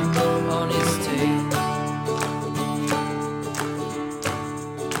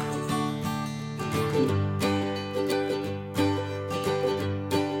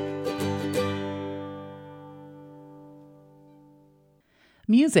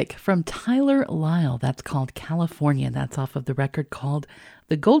Music from Tyler Lyle. That's called California. That's off of the record called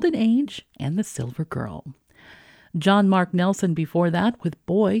The Golden Age and the Silver Girl. John Mark Nelson before that with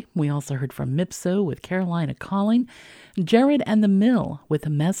Boy. We also heard from Mipso with Carolina Calling. Jared and the Mill with the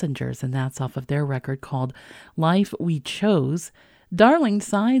Messengers, and that's off of their record called Life We Chose. Darling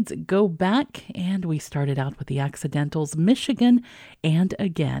Sides, Go Back, and we started out with the Accidentals, Michigan and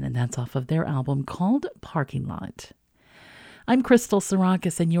Again, and that's off of their album called Parking Lot. I'm Crystal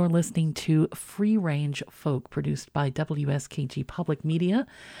Sarakas, and you're listening to Free Range Folk, produced by WSKG Public Media,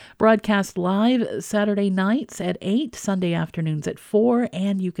 broadcast live Saturday nights at 8, Sunday afternoons at 4,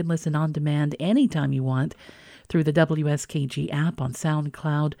 and you can listen on demand anytime you want through the WSKG app on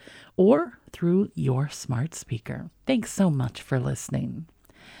SoundCloud or through your smart speaker. Thanks so much for listening.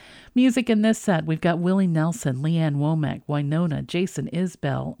 Music in this set, we've got Willie Nelson, Leanne Womack, Winona, Jason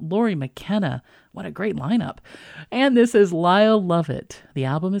Isbell, Lori McKenna. What a great lineup. And this is Lyle Lovett. The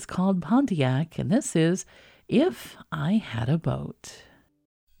album is called Pontiac, and this is If I Had a Boat.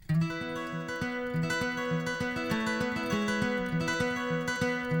 And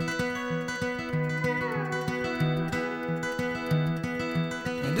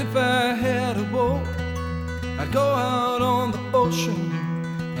if I had a boat, I'd go out on the ocean.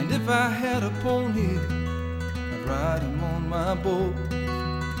 And if I had a pony, I'd ride him on my boat.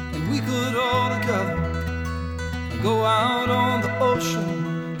 And we could all together go out on the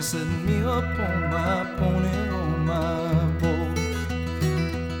ocean, setting me up on my pony, on my boat.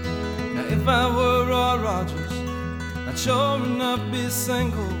 Now if I were Roy Rogers, I'd sure enough be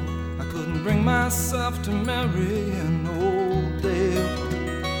single. I couldn't bring myself to marry an old Dale.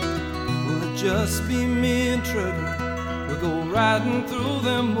 Will it just be me and Trevor? We'll go riding through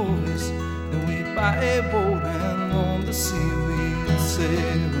them movies, then we'd buy a boat and on the sea we'd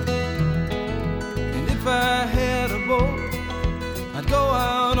sail. And if I had a boat, I'd go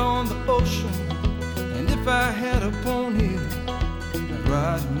out on the ocean. And if I had a pony, I'd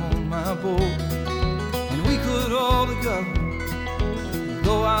ride him on my boat. And we could all together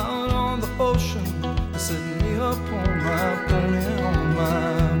go out on the ocean, setting me up on my pony, on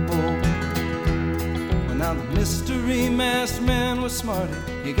my boat. Now the mystery masked man was smarty.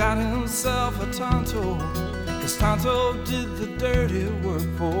 He got himself a Tonto, 'cause Tonto did the dirty work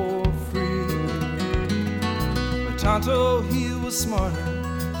for free. But Tonto, he was smarter,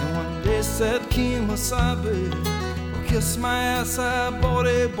 and one day said, Kemosabe, well, kiss my ass, I bought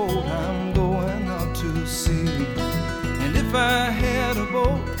a boat, I'm going out to sea. And if I had a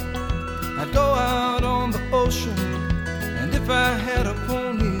boat, I'd go out on the ocean. And if I had a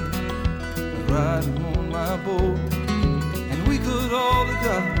pony, I'd ride him on my boat. And we could all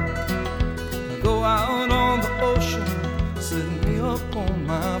together go out on the ocean, setting me up on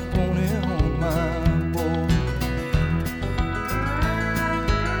my pony, on my boat.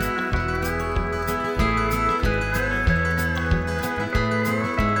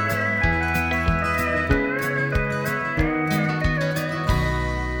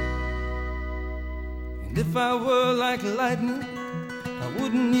 And if I were like lightning, I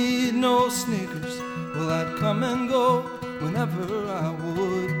wouldn't need no sneakers. Well, I'd come and go whenever I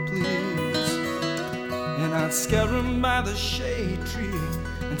would please. And I'd scare 'em by the shade tree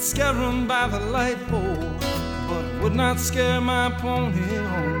and scare 'em by the light pole, but would not scare my pony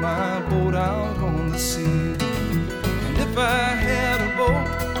on my boat out on the sea. And if I had a boat,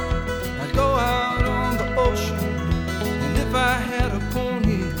 I'd go out on the ocean. And if I had a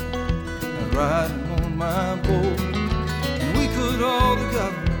pony, I'd ride him on my boat. And we could all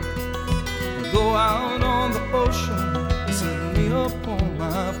together go out on the ocean, set me up on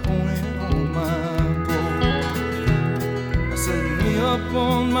my pony, on my boat. Set me up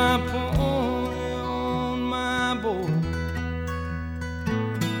on my pony, on my boat.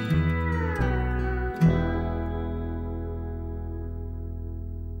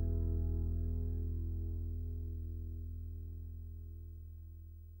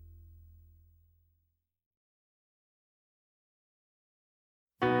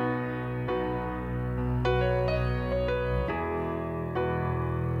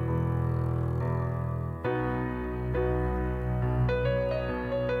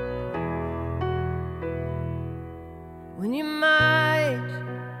 When you're my age,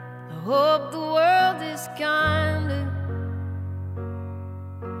 I hope the world is kinder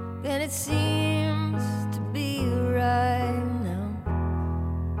than it seems to be right now.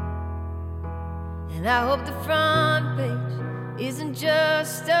 And I hope the front page isn't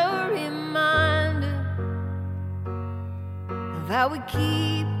just a reminder of how we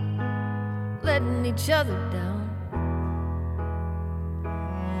keep letting each other down.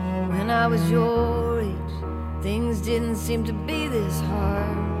 When I was your age, things didn't seem to be this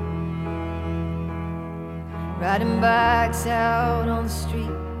hard. Riding bikes out on the street,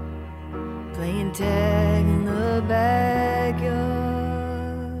 playing tag in the backyard.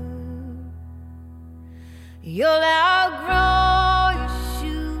 You'll outgrow your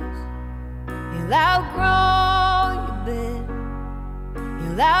shoes, you'll outgrow your bed,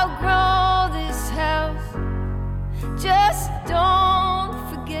 you'll outgrow this house. Just don't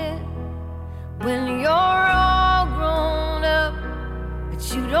forget, when you're all grown up, but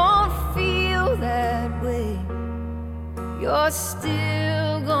you don't feel that way, you're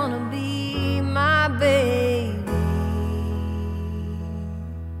still gonna be my baby.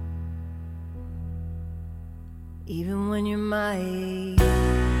 Even when you're my age.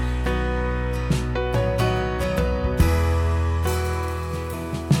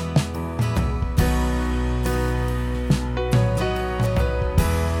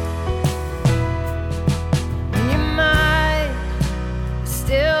 And your mind will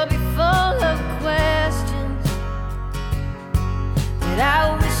still be full of questions that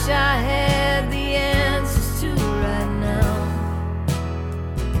I wish I had the answers to right now.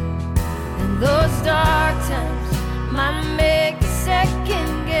 And those dark times might make a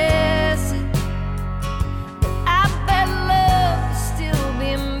second guess it, but I bet love will still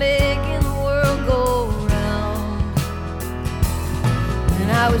be making the world go round. When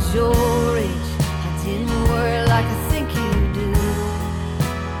I was your age, I didn't worry like I think you do.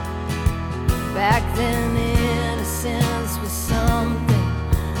 Back then innocence was something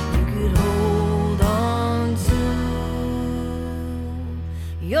you could hold on to.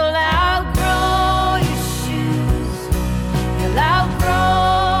 You'll outgrow your shoes, you'll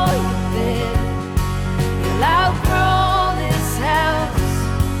outgrow your bed, you'll outgrow this house.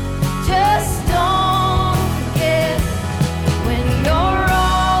 Just don't forget, when you're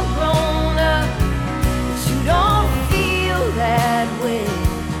all grown up, but you don't feel that way,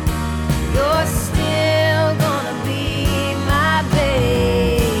 you're still gonna be my baby.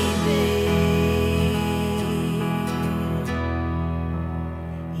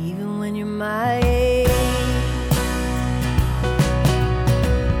 Even when you're my age.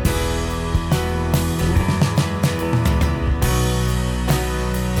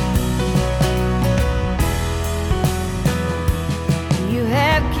 You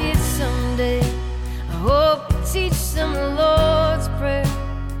have kids someday, I hope you teach them the Lord's Prayer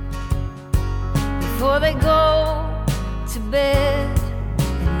before they go to bed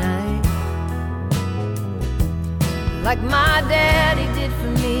at night, like my daddy did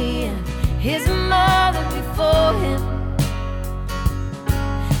for me and his mother before him.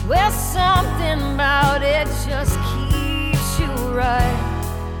 Well, something about it just keeps you right.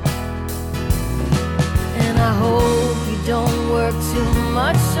 And I hope you don't work too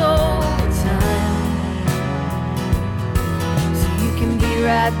much overtime, so you can be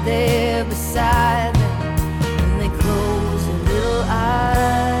right there beside them when they close their little eyes.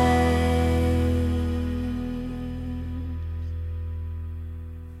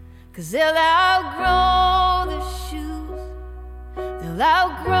 'Cause they'll outgrow their shoes, they'll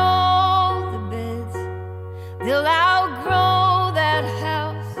outgrow the beds, they'll outgrow that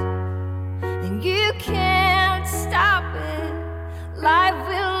house, and you can't stop it. Life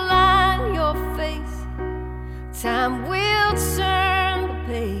will line your face, time will turn the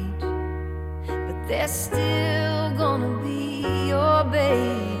page, but they're still gonna be your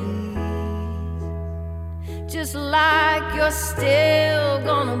babies, just like you're still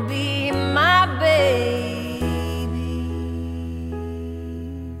gonna be my baby.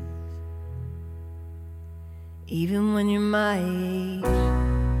 Even when you're my age.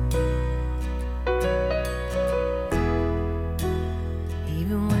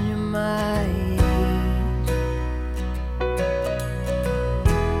 Even when you're my age.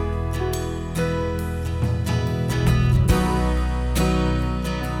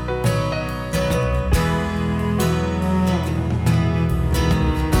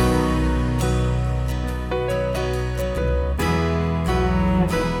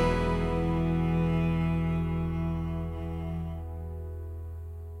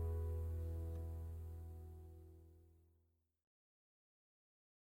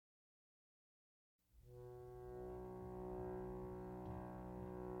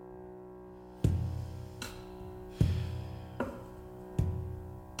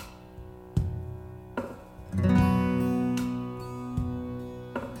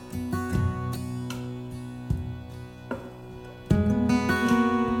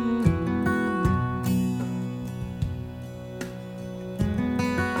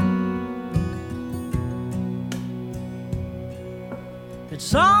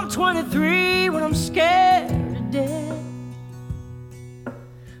 Psalm 23 when I'm scared to dead.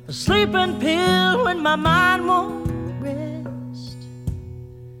 A sleeping pill when my mind won't rest.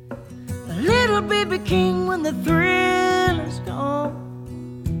 A little baby king when the thrill is gone.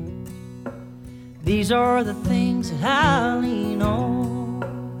 These are the things that I lean on.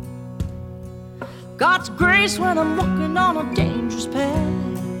 God's grace when I'm walking on a dangerous path.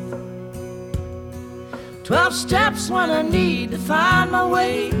 12 steps when I need to find my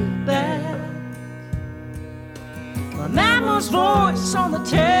way back. My mama's voice on the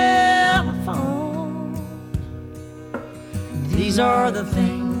telephone. These are the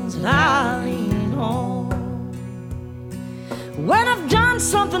things that I lean on. When I've done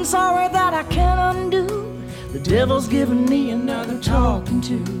something sorry that I can't undo, the devil's giving me another talking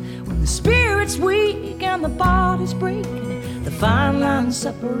to. When the spirit's weak and the body's breaking, the fine line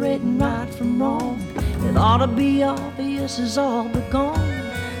separating right from wrong, it ought to be obvious is all but gone.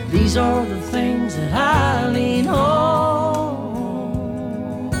 These are the things that I lean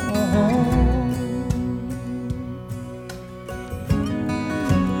on.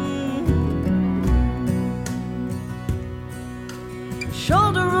 The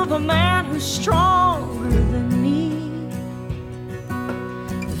shoulder of a man who's stronger than me.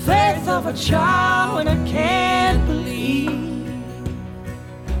 The faith of a child when I can't believe.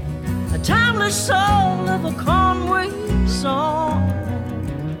 A timeless soul of a Conway song.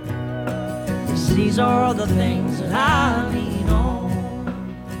 These are the things that I lean on.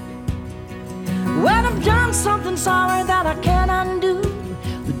 When I've done something sorry that I can't undo,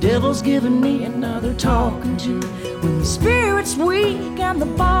 the devil's giving me another talking to. When the spirit's weak and the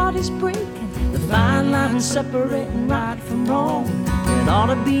body's breaking, the fine line separating right from wrong, it ought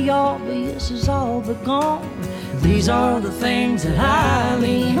to be obvious is all but gone. These are the things that I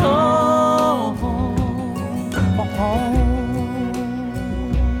lean on.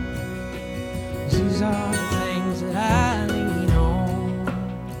 These are the things that I lean on.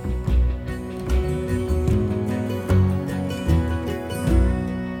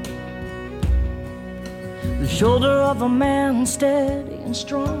 The shoulder of a man steady and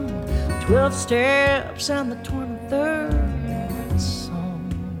strong. 12 steps and the 23rd song.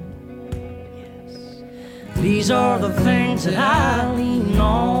 Yes. These are the things that I lean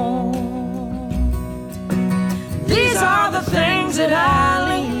on. These are the things that I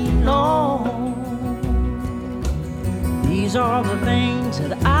lean on. These are the things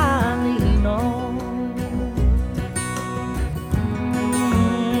that I lean on.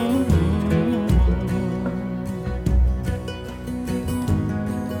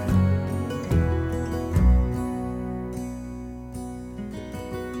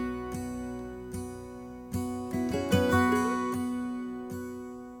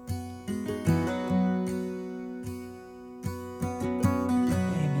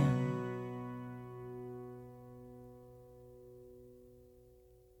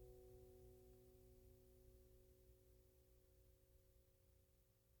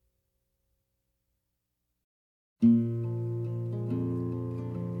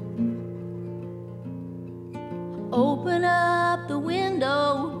 Open up the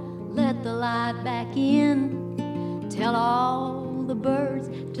window, let the light back in. Tell all the birds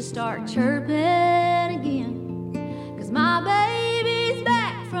to start chirping again. 'Cause my baby's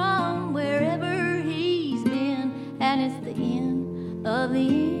back from wherever he's been, and it's the end of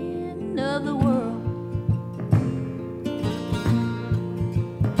the world.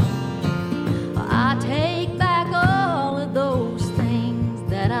 I take back all of those things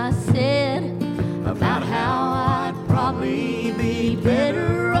that I said about how I'd probably be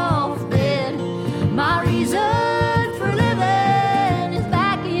better off dead. My reason for living is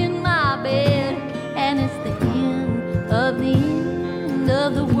back in my bed, and it's the end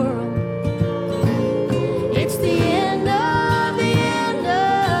of the world. It's the end of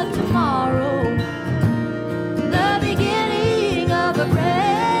tomorrow, the beginning of a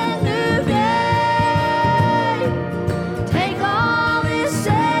brand new day. Take all this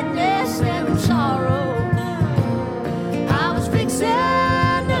sadness and sorrow I was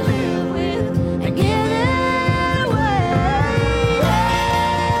fixing to live with and give it away.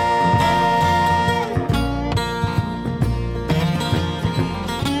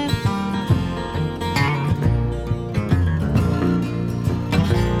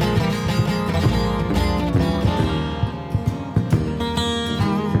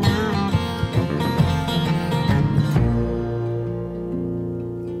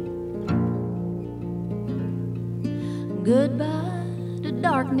 Goodbye to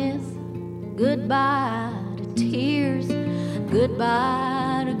darkness, goodbye to tears,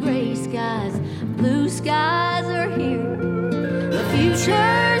 goodbye to gray skies, blue skies are here. The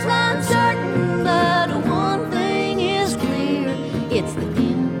future's uncertain, but one thing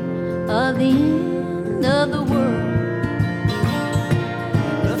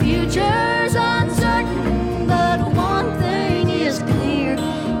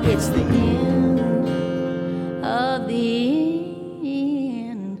It's the end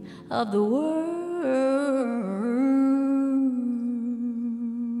of the world.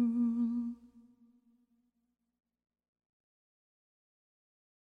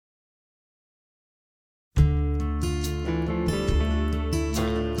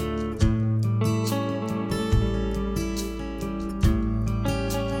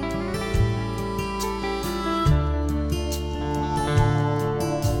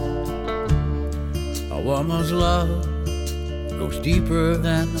 A woman's love goes deeper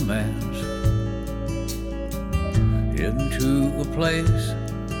than a man's, into a place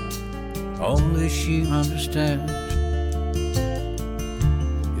only she understands.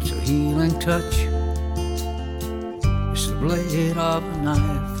 It's a healing touch, it's the blade of a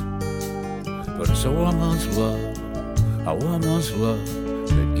knife, but it's a woman's love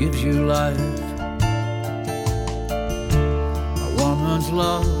that gives you life. A woman's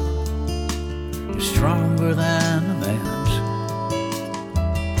love is stronger than a man's,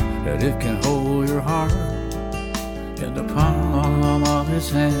 that it can hold your heart in the palm of its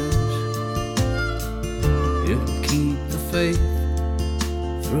hands. It'll keep the faith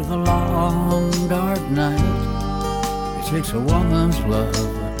through the long dark night. It takes a woman's love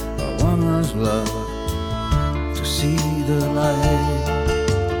to see the light.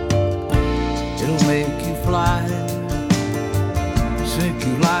 It'll make you fly, sink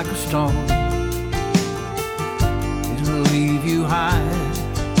you like a stone. It'll leave you high,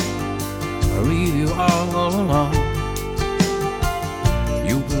 or leave you all alone.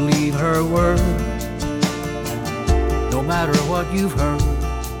 You believe her word, no matter what you've heard.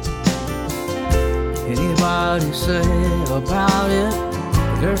 Anybody say about it,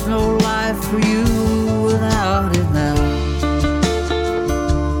 there's no life for you without it now.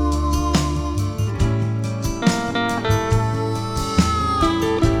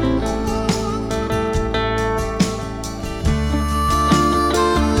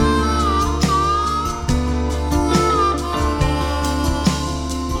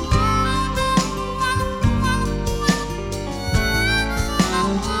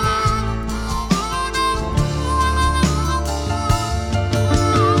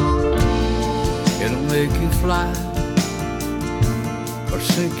 Fly or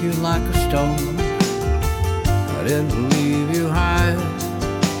sink you like a stone. I didn't leave you high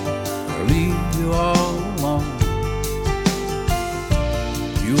or leave you all alone.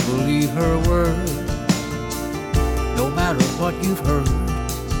 You believe her word, no matter what you've heard.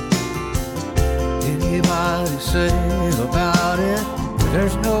 Anybody say about it,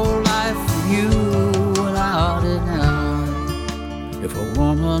 there's no life for you without it now. If a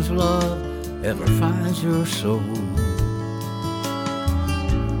woman's love ever finds your soul,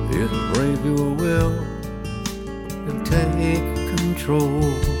 it'll break your will, it'll take control.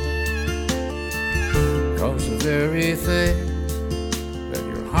 'Cause the very thing that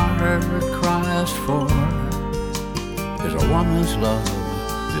your heart cries for is a woman's love,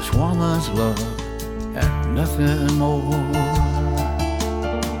 this woman's love, and nothing more.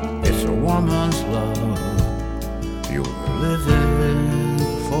 It's a woman's love you're living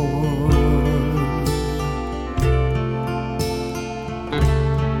for.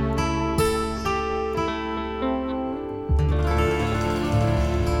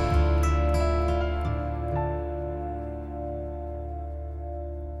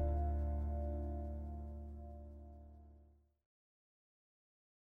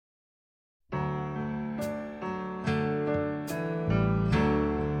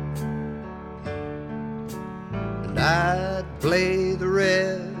 I'd play the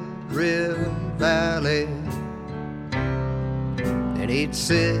Red River Valley, and he'd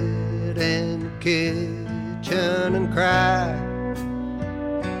sit in the kitchen and cry,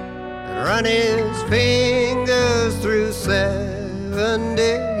 and run his fingers through 70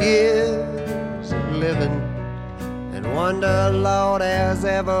 years of living, and wonder, Lord, has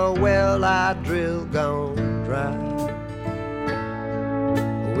ever well I drill gone dry.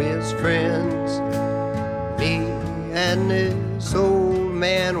 His friends, me and this old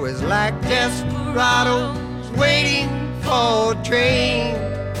man, was like desperados waiting for a train,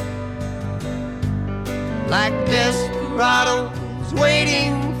 like desperados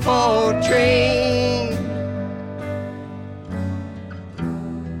waiting for a train.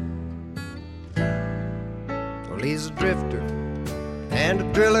 Well, he's a drifter and a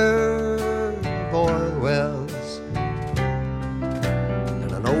driller, boy, wells,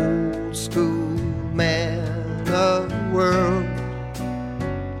 and an old school man of the world.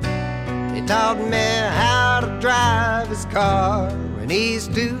 He taught me how to drive his car when he's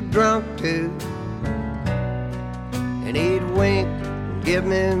too drunk to, and he'd wink and give give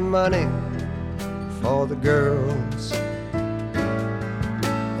me money for the girls.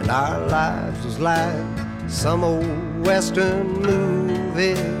 And our lives was like some old western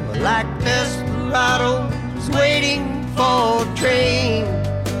movie, like desperados waiting for a train,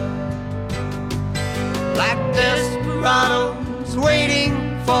 like desperados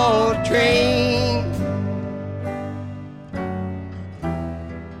waiting for a train.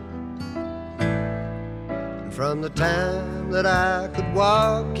 And from the time that I could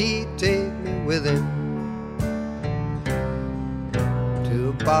walk, he'd take me with him to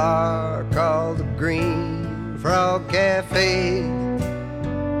a bar called the Green Frog Cafe.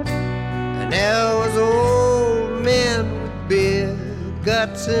 And there was old men with beer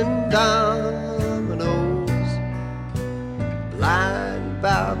guts and dominoes, lying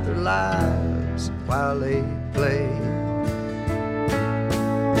about their lives while they played.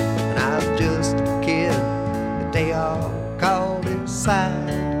 And I was just a kid that they all called his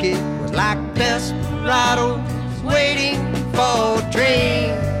sidekick. Was like desperados waiting for a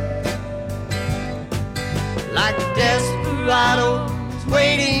train, like desperados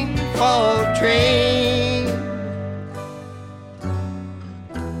waiting for a train.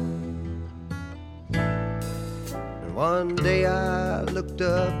 And one day I looked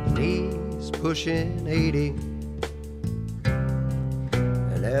up and he's pushing 80,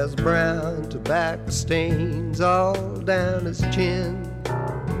 and there's brown tobacco stains all down his chin.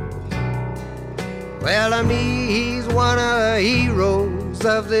 Well, to me, he's one of the heroes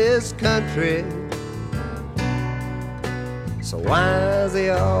of this country. So why is he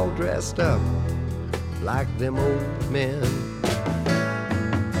all dressed up like them old men,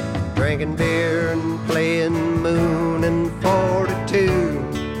 drinking beer and playing Moon and 42,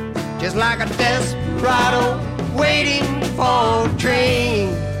 just like a desperado waiting for a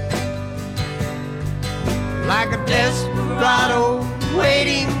train, like a desperado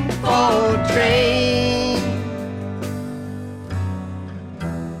waiting for a train.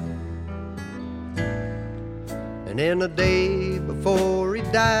 And in the day before he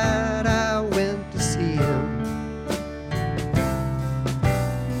died, I went to see him.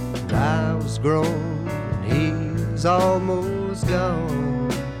 And I was grown and he's almost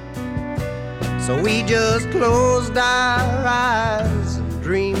gone. So we just closed our eyes and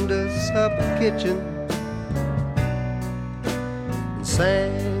dreamed us up a kitchen and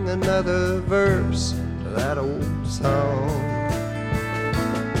sang another verse to that old song.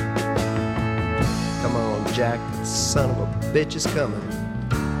 Come on, Jack, the son of a bitch is coming.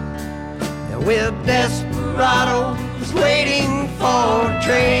 And we're desperados waiting for a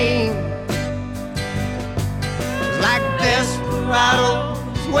train. It's like desperados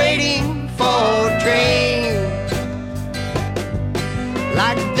waiting for a train,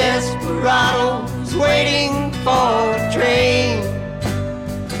 like desperados waiting for a train,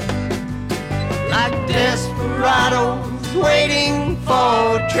 like desperados waiting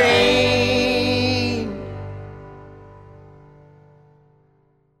for a train.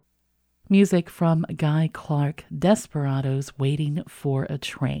 Music from Guy Clark, Desperados Waiting for a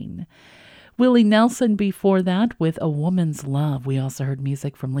Train. Willie Nelson before that with A Woman's Love. We also heard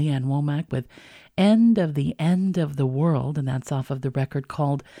music from Leanne Womack with End of the World, and that's off of the record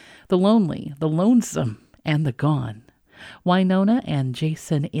called The Lonely, The Lonesome, and The Gone. Wynonna and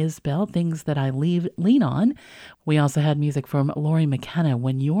Jason Isbell, Things That I Lean On. We also had music from Lori McKenna,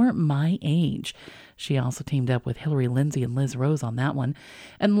 When You're My Age. She also teamed up with Hillary Lindsay and Liz Rose on that one.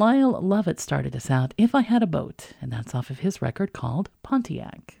 And Lyle Lovett started us out, If I Had a Boat, and that's off of his record called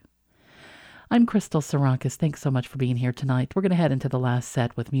Pontiac. I'm Crystal Sarakas. Thanks so much for being here tonight. We're going to head into the last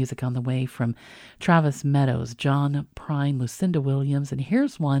set with music on the way from Travis Meadows, John Prine, Lucinda Williams, and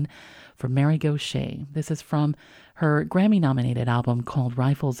here's one from Mary Gauthier. This is from her Grammy-nominated album called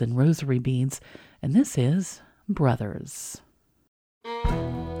Rifles and Rosary Beads, and this is Brothers.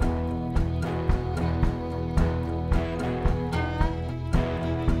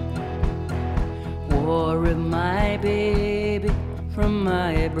 Wore my baby from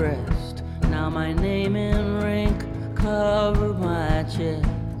my breast. Now my name and rank cover my chest.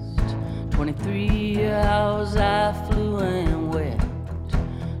 23 hours I flew and wept.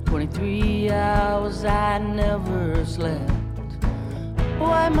 23 hours I never slept.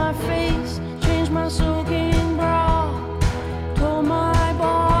 Wiped my face, changed my soaking bra. Told my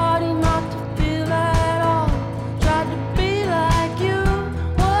body not to feel at all. Tried to be like you,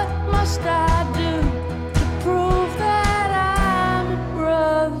 what must I do to prove that I'm a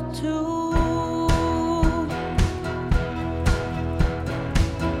brother too?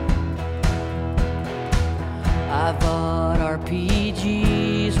 I thought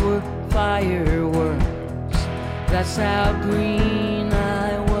RPGs were fireworks. That's how green I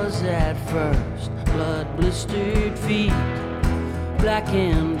at first, blood blistered feet, black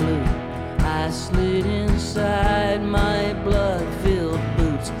and blue. I slid inside my blood-filled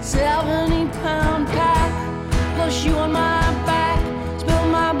boots. 70-pound pack, plus you on my back,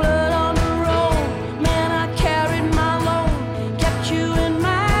 spilled my blood on the road. Man, I carried my load, kept you in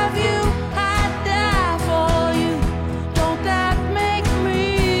my view. I'd die for you. Don't that make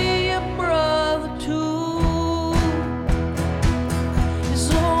me a brother too? It's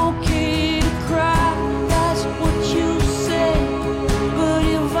okay to cry, that's what you say. But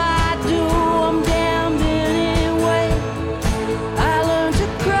if I do, I'm damned anyway. I learned to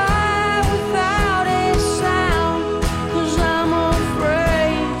cry without a sound, 'cause I'm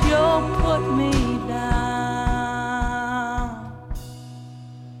afraid you'll put me down.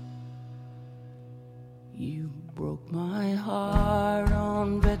 You broke my heart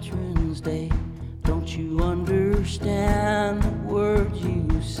on Veterans Day. Don't you understand the words you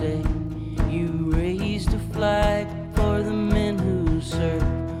say? You raised a flag for the men who serve.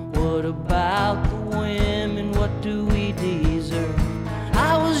 What about the women? What do we deserve?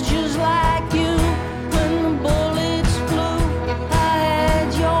 I was just like you when the bullets flew. I had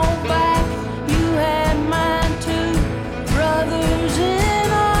your back, you had mine too. Brothers in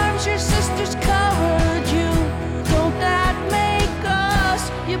arms, your sisters covered you. Don't that make us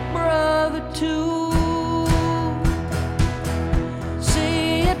your brother too?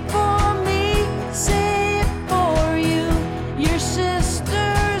 Say it for me, say it for you. Your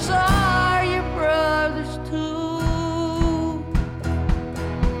sisters are your brothers too.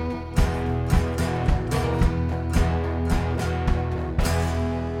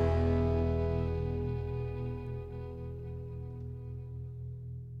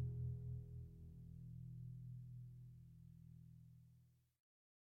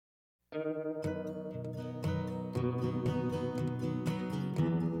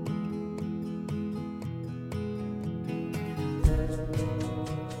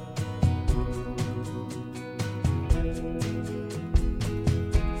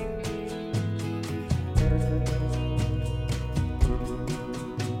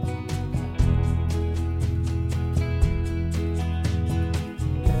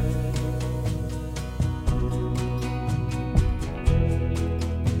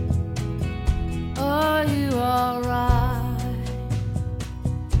 Are you alright?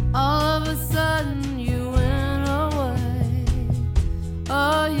 All of a sudden you went away.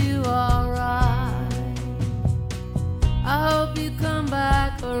 Are you alright? I hope you come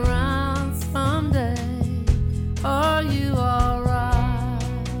back around someday. Are you alright?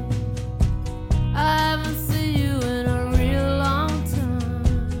 I haven't seen you in a real long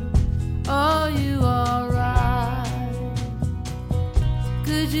time. Are you alright?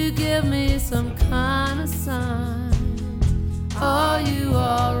 Could you give me some kind of sign? Are you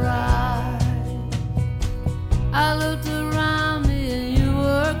alright? I looked around me and you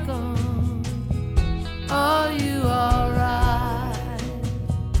were gone. Are you alright?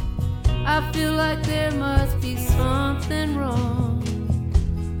 I feel like there must be something wrong.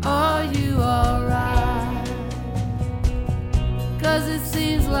 Are you alright? 'Cause it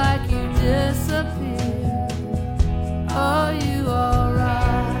seems like you disappeared. Are you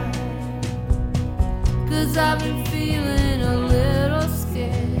alright? 'Cause I've been feeling a little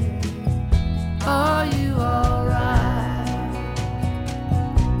scared. Are you alright?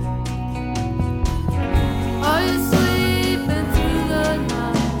 Are you sleeping through the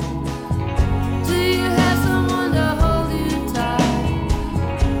night? Do you have someone to hold you tight?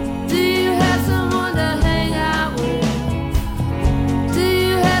 Do you have someone to hang out with? Do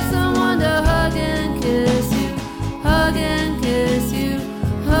you have someone to hug and kiss you? Hug and kiss you,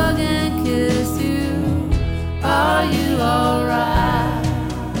 hug and kiss you. Are you alright?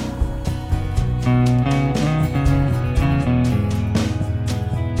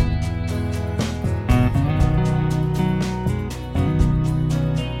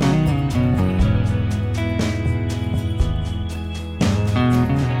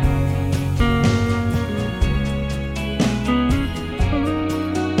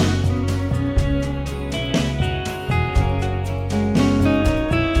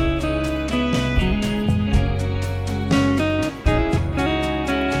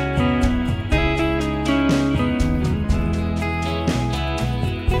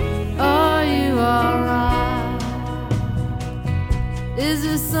 Are you alright? Is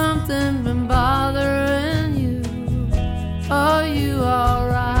there something been bothering you? Are you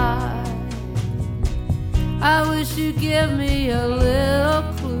alright? I wish you'd give me a little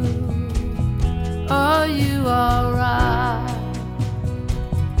clue. Are you alright?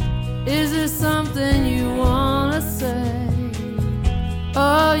 Is there something you wanna say?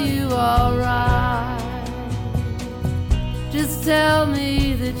 Are you alright? Just tell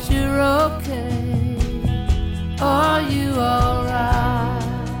me that you're okay. Are you alright?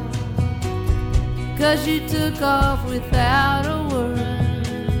 'Cause you took off without a word.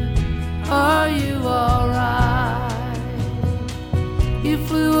 Are you alright? You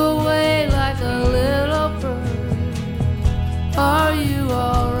flew away like a little bird. Are you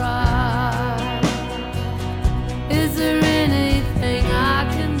alright? Is there anything I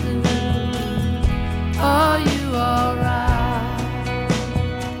can do? Are you alright?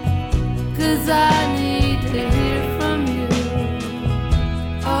 'Cause I need to hear from you.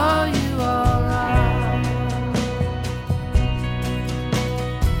 Are you alright?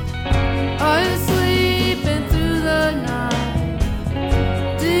 Are you sleeping through the night?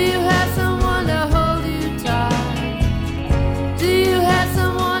 Do you have someone to hold you tight? Do you have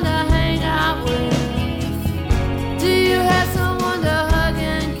someone to hang out with? Do you have someone to hug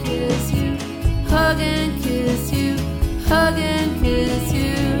and kiss you? Hug and kiss you, hug and kiss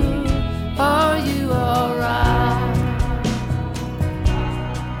you. Are you alright?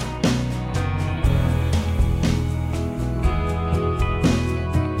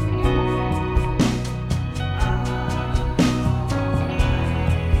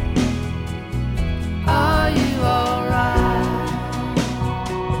 Are you alright?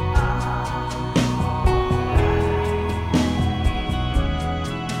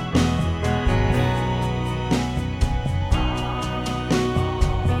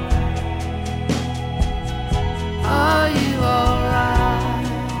 Are you alright?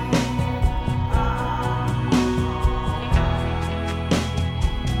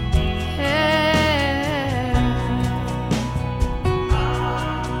 Hey.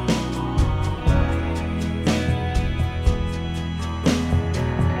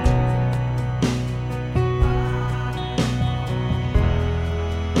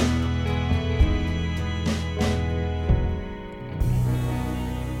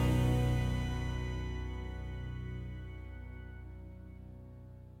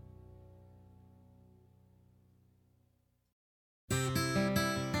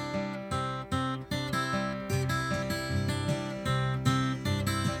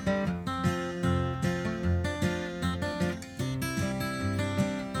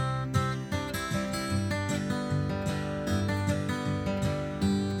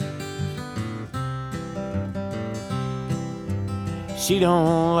 She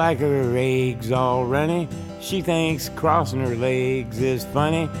don't like her eggs all runny. She thinks crossing her legs is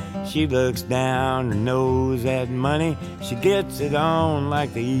funny. She looks down her nose at money. She gets it on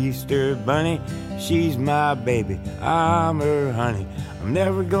like the Easter bunny. She's my baby, I'm her honey. I'm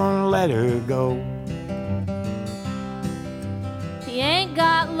never gonna let her go. He ain't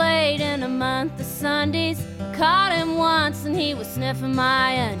got laid in a month of Sundays. Caught him once and he was sniffing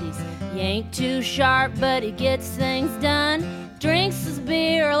my undies. He ain't too sharp, but he gets things done. Drinks his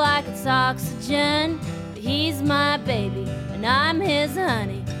beer like it's oxygen. But he's my baby and I'm his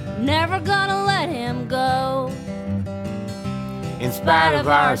honey. I'm never gonna let him go. In spite of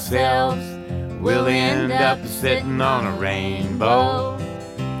ourselves, we'll end up sitting on a rainbow.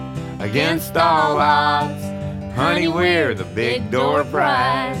 Against all odds, honey, we're the big door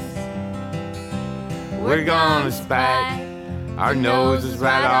prize. We're gonna spike our noses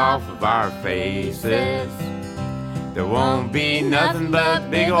right off of our faces. There won't be nothing but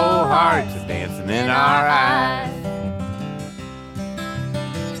big old hearts dancing in our eyes.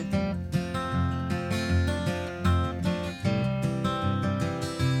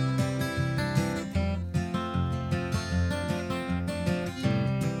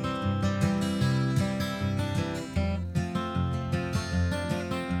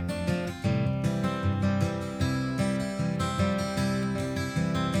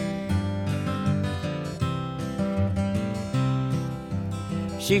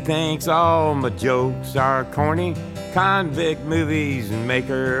 She thinks all my jokes are corny. Convict movies and make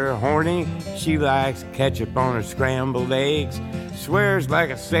her horny. She likes ketchup on her scrambled eggs. Swears like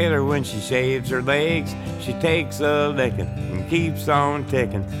a sailor when she shaves her legs. She takes a licking and keeps on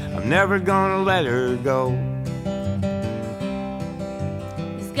ticking. I'm never gonna let her go.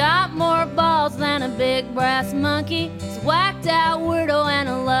 He's got more balls than a big brass monkey. He's a whacked out weirdo and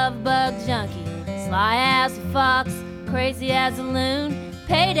a love bug junkie. Sly as a fox, crazy as a loon.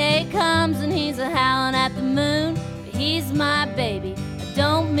 Payday comes and he's a howling at the moon. But he's my baby, I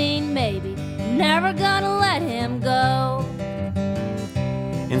don't mean maybe. I'm never gonna let him go.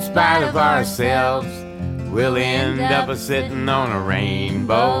 In spite of ourselves, we'll end up a-sitting on a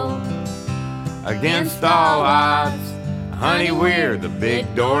rainbow. Against all odds, honey, we're the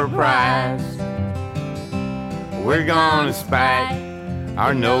big door prize. We're gonna spike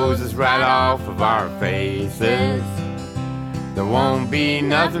our noses right off of our faces. There won't be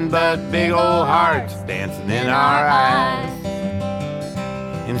nothing but big old hearts dancing in our eyes.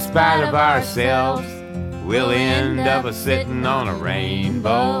 In spite of ourselves, we'll end up a-sitting on a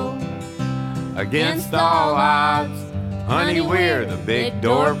rainbow. Against all odds, honey, we're the big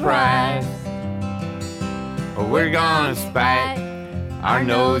door prize. We're gonna spike our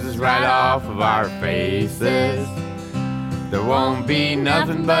noses right off of our faces. There won't be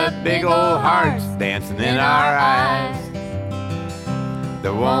nothing but big old hearts dancing in our eyes.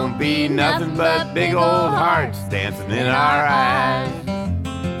 There won't be nothing but big old hearts dancing in our eyes.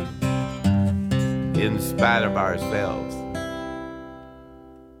 In spite of ourselves.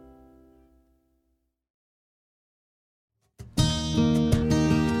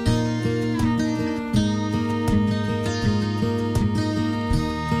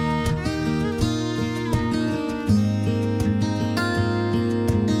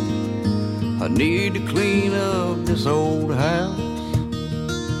 I need to clean up this old house.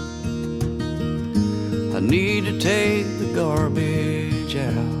 I need to take the garbage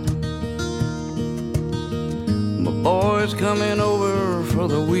out. My boy's coming over for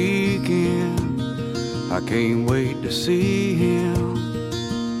the weekend. I can't wait to see him.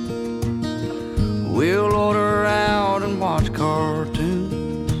 We'll order out and watch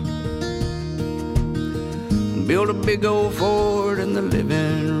cartoons. Build a big old fort in the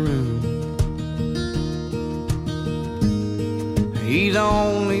living room. He's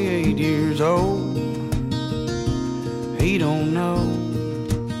only 8 years old. He don't know.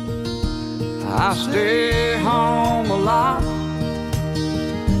 I stay home a lot,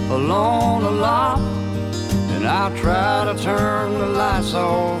 alone a lot, and I try to turn the lights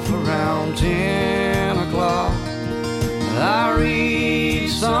off around 10 o'clock. I read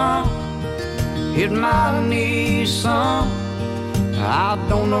some, hit my knees some. I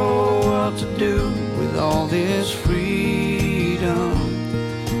don't know what to do with all this freedom.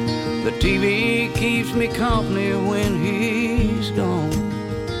 The TV keeps me company when he's gone.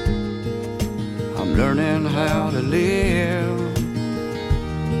 I'm learning how to live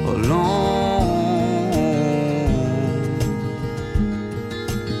alone.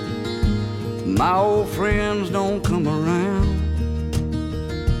 My old friends don't come around.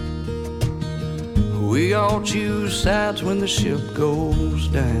 We all choose sides when the ship goes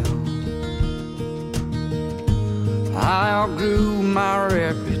down. I outgrew my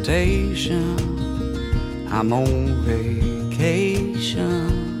reputation. I'm on vacation.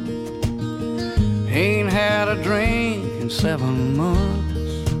 Ain't had a drink in 7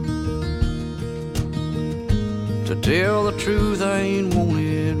 months. To tell the truth, I ain't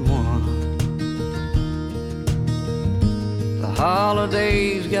wanted one. The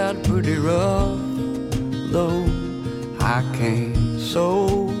holidays got pretty rough, though I came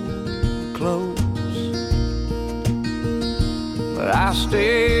so close. But I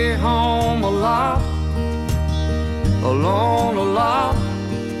stay home a lot, alone a lot,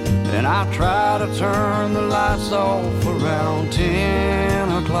 and I try to turn the lights off around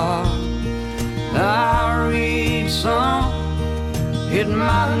 10 o'clock. I read some, hit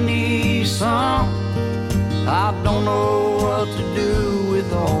my knees some. I don't know what to do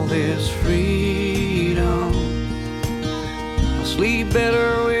with all this freedom. I sleep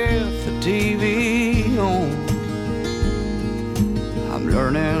better with the TV on. I'm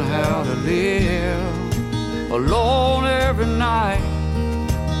learning how to live alone every night.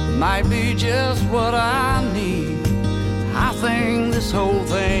 Might be just what I need. I think this whole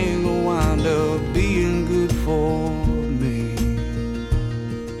thing will wind up being good for me.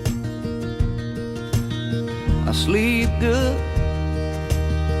 I sleep good,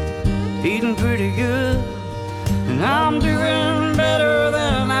 eating pretty good, and I'm doing better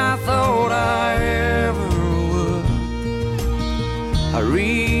than I thought I ever would. I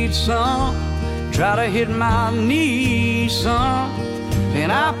read some, try to hit my knees some,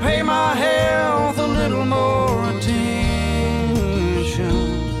 and I pay my health a little more attention.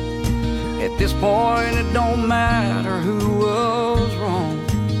 At this point, it don't matter who was wrong.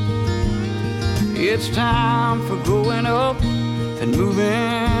 It's time for growing up and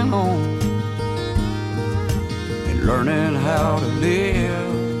moving on, and learning how to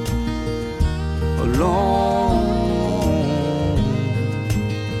live alone.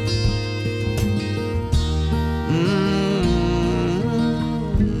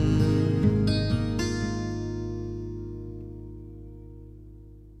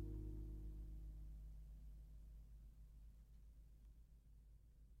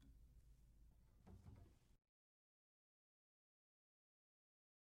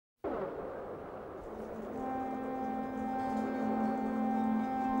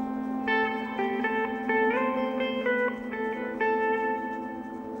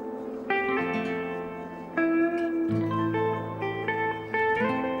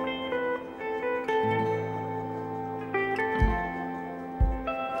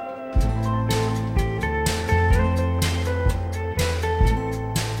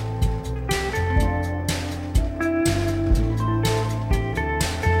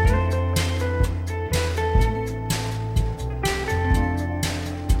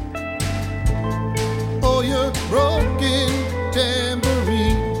 for your broken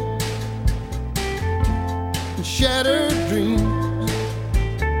tambourine and shattered dreams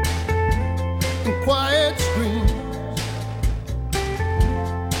and quiet screams.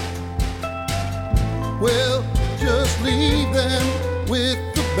 Well, just leave them with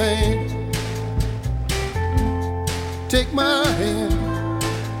the band. Take my hand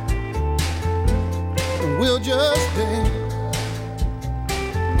and we'll just dance.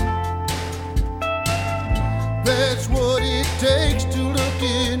 That's what it takes to look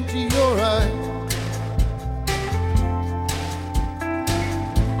into your eyes.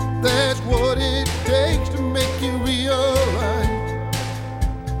 That's what it takes to make you realize.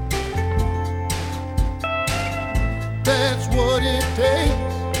 That's what it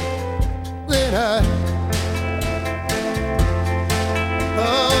takes. Then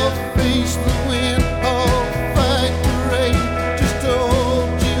I'll face the wind, I'll fight the rain, just to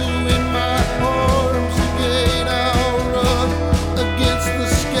hold you in my arms again. I'll run against the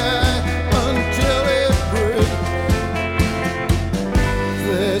sky until it breaks.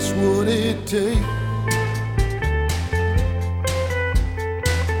 That's what it takes.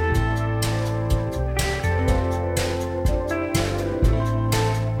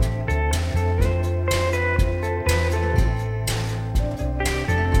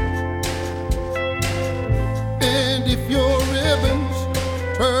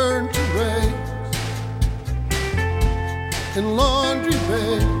 And laundry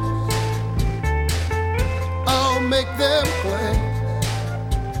bags, I'll make them play.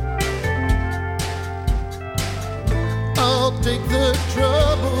 I'll take the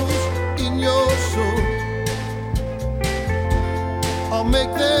troubles in your soul, I'll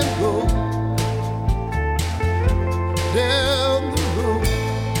make them go down the road.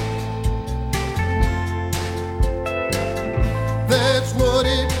 That's what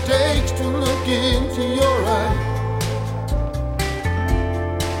it takes to look into your eyes.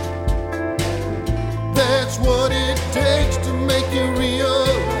 That's what it takes to make you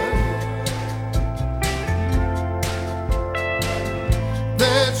realize.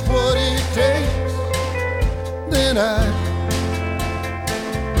 That's what it takes. Then I'll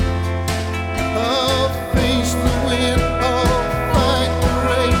face the wind, I'll fight the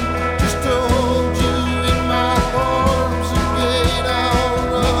rain, just to hold you in my arms again. I'll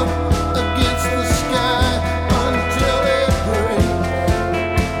run against the sky until it breaks.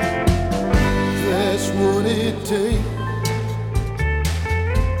 That's what it takes.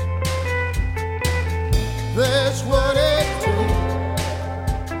 That's what it takes.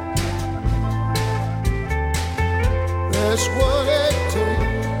 That's what it takes.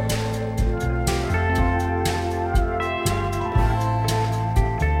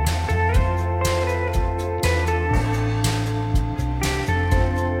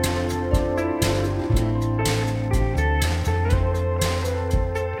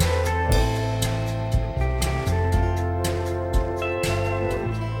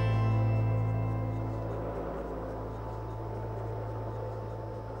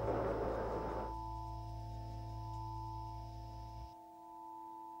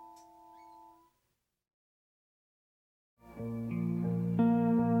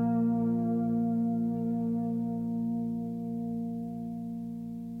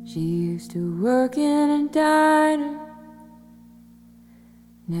 She used to work in a diner.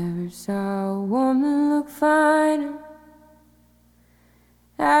 Never saw a woman look finer.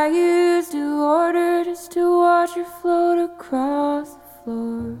 I used to order just to watch her float across the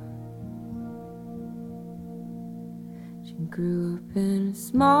floor. She grew up in a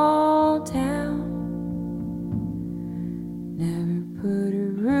small town. Never put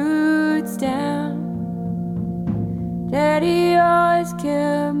her roots down. Daddy always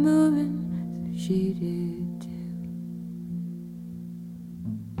kept moving, so she did too.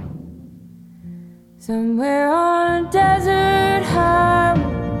 Somewhere on a desert highway,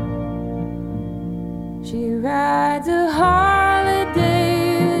 she rides a Harley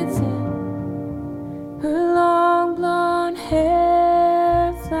Davidson. Her long blonde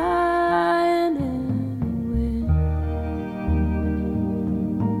hair flying in the wind.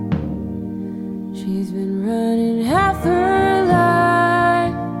 She's been running half her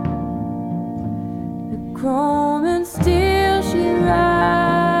life. The chrome and steel she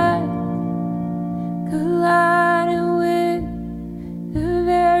rides, colliding with the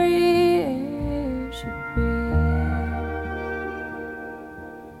very air she breathes.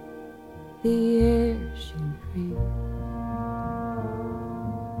 The air she breathes.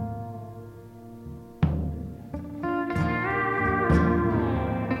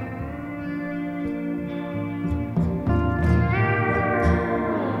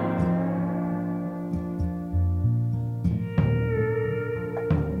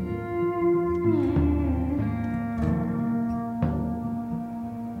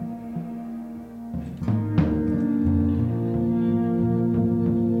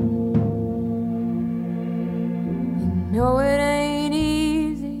 No, it ain't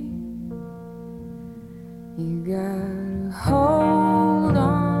easy. You gotta hold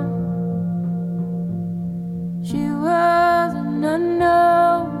on. She was an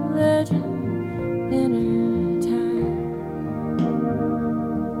unknown legend in her time.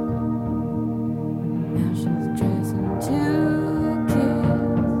 Now she's dressing to kiss,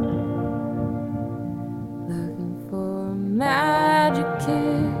 looking for a magic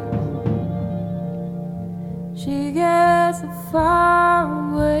kiss. She gets a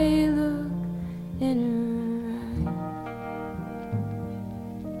faraway look in her eyes.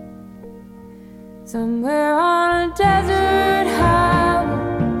 Somewhere on a desert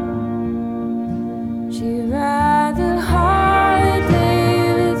highway, she rides a Harley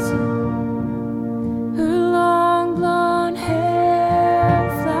Davidson, her long blonde hair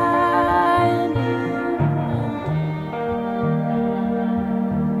flying in.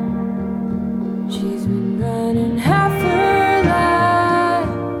 She's been running half her life,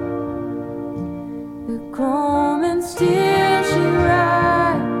 the chrome and steel she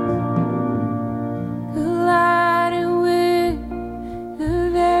rides, colliding with the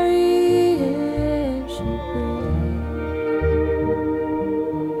very air she breathes,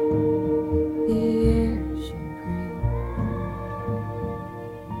 the air she breathes.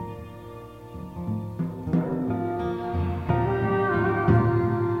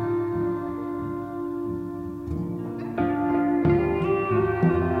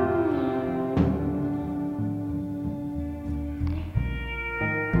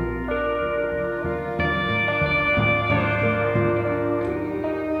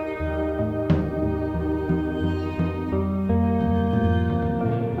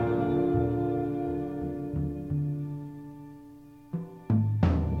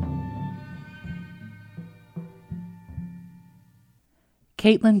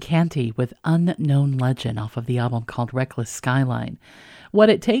 Caitlin Canty with Unknown Legend off of the album called Reckless Skyline.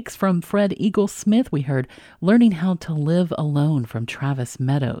 What It Takes from Fred Eagle Smith, we heard Learning How to Live Alone from Travis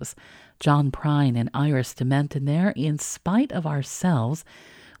Meadows. John Prine and Iris Dement in there, In Spite of Ourselves.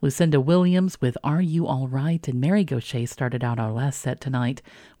 Lucinda Williams with Are You All Right? And Mary Gaucher started out our last set tonight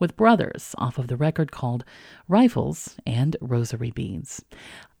with Brothers off of the record called Rifles and Rosary Beads.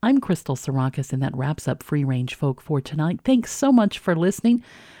 I'm Crystal Sarakas, and that wraps up Free Range Folk for tonight. Thanks so much for listening.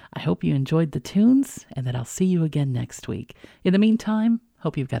 I hope you enjoyed the tunes and that I'll see you again next week. In the meantime,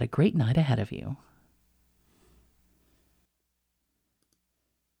 hope you've got a great night ahead of you.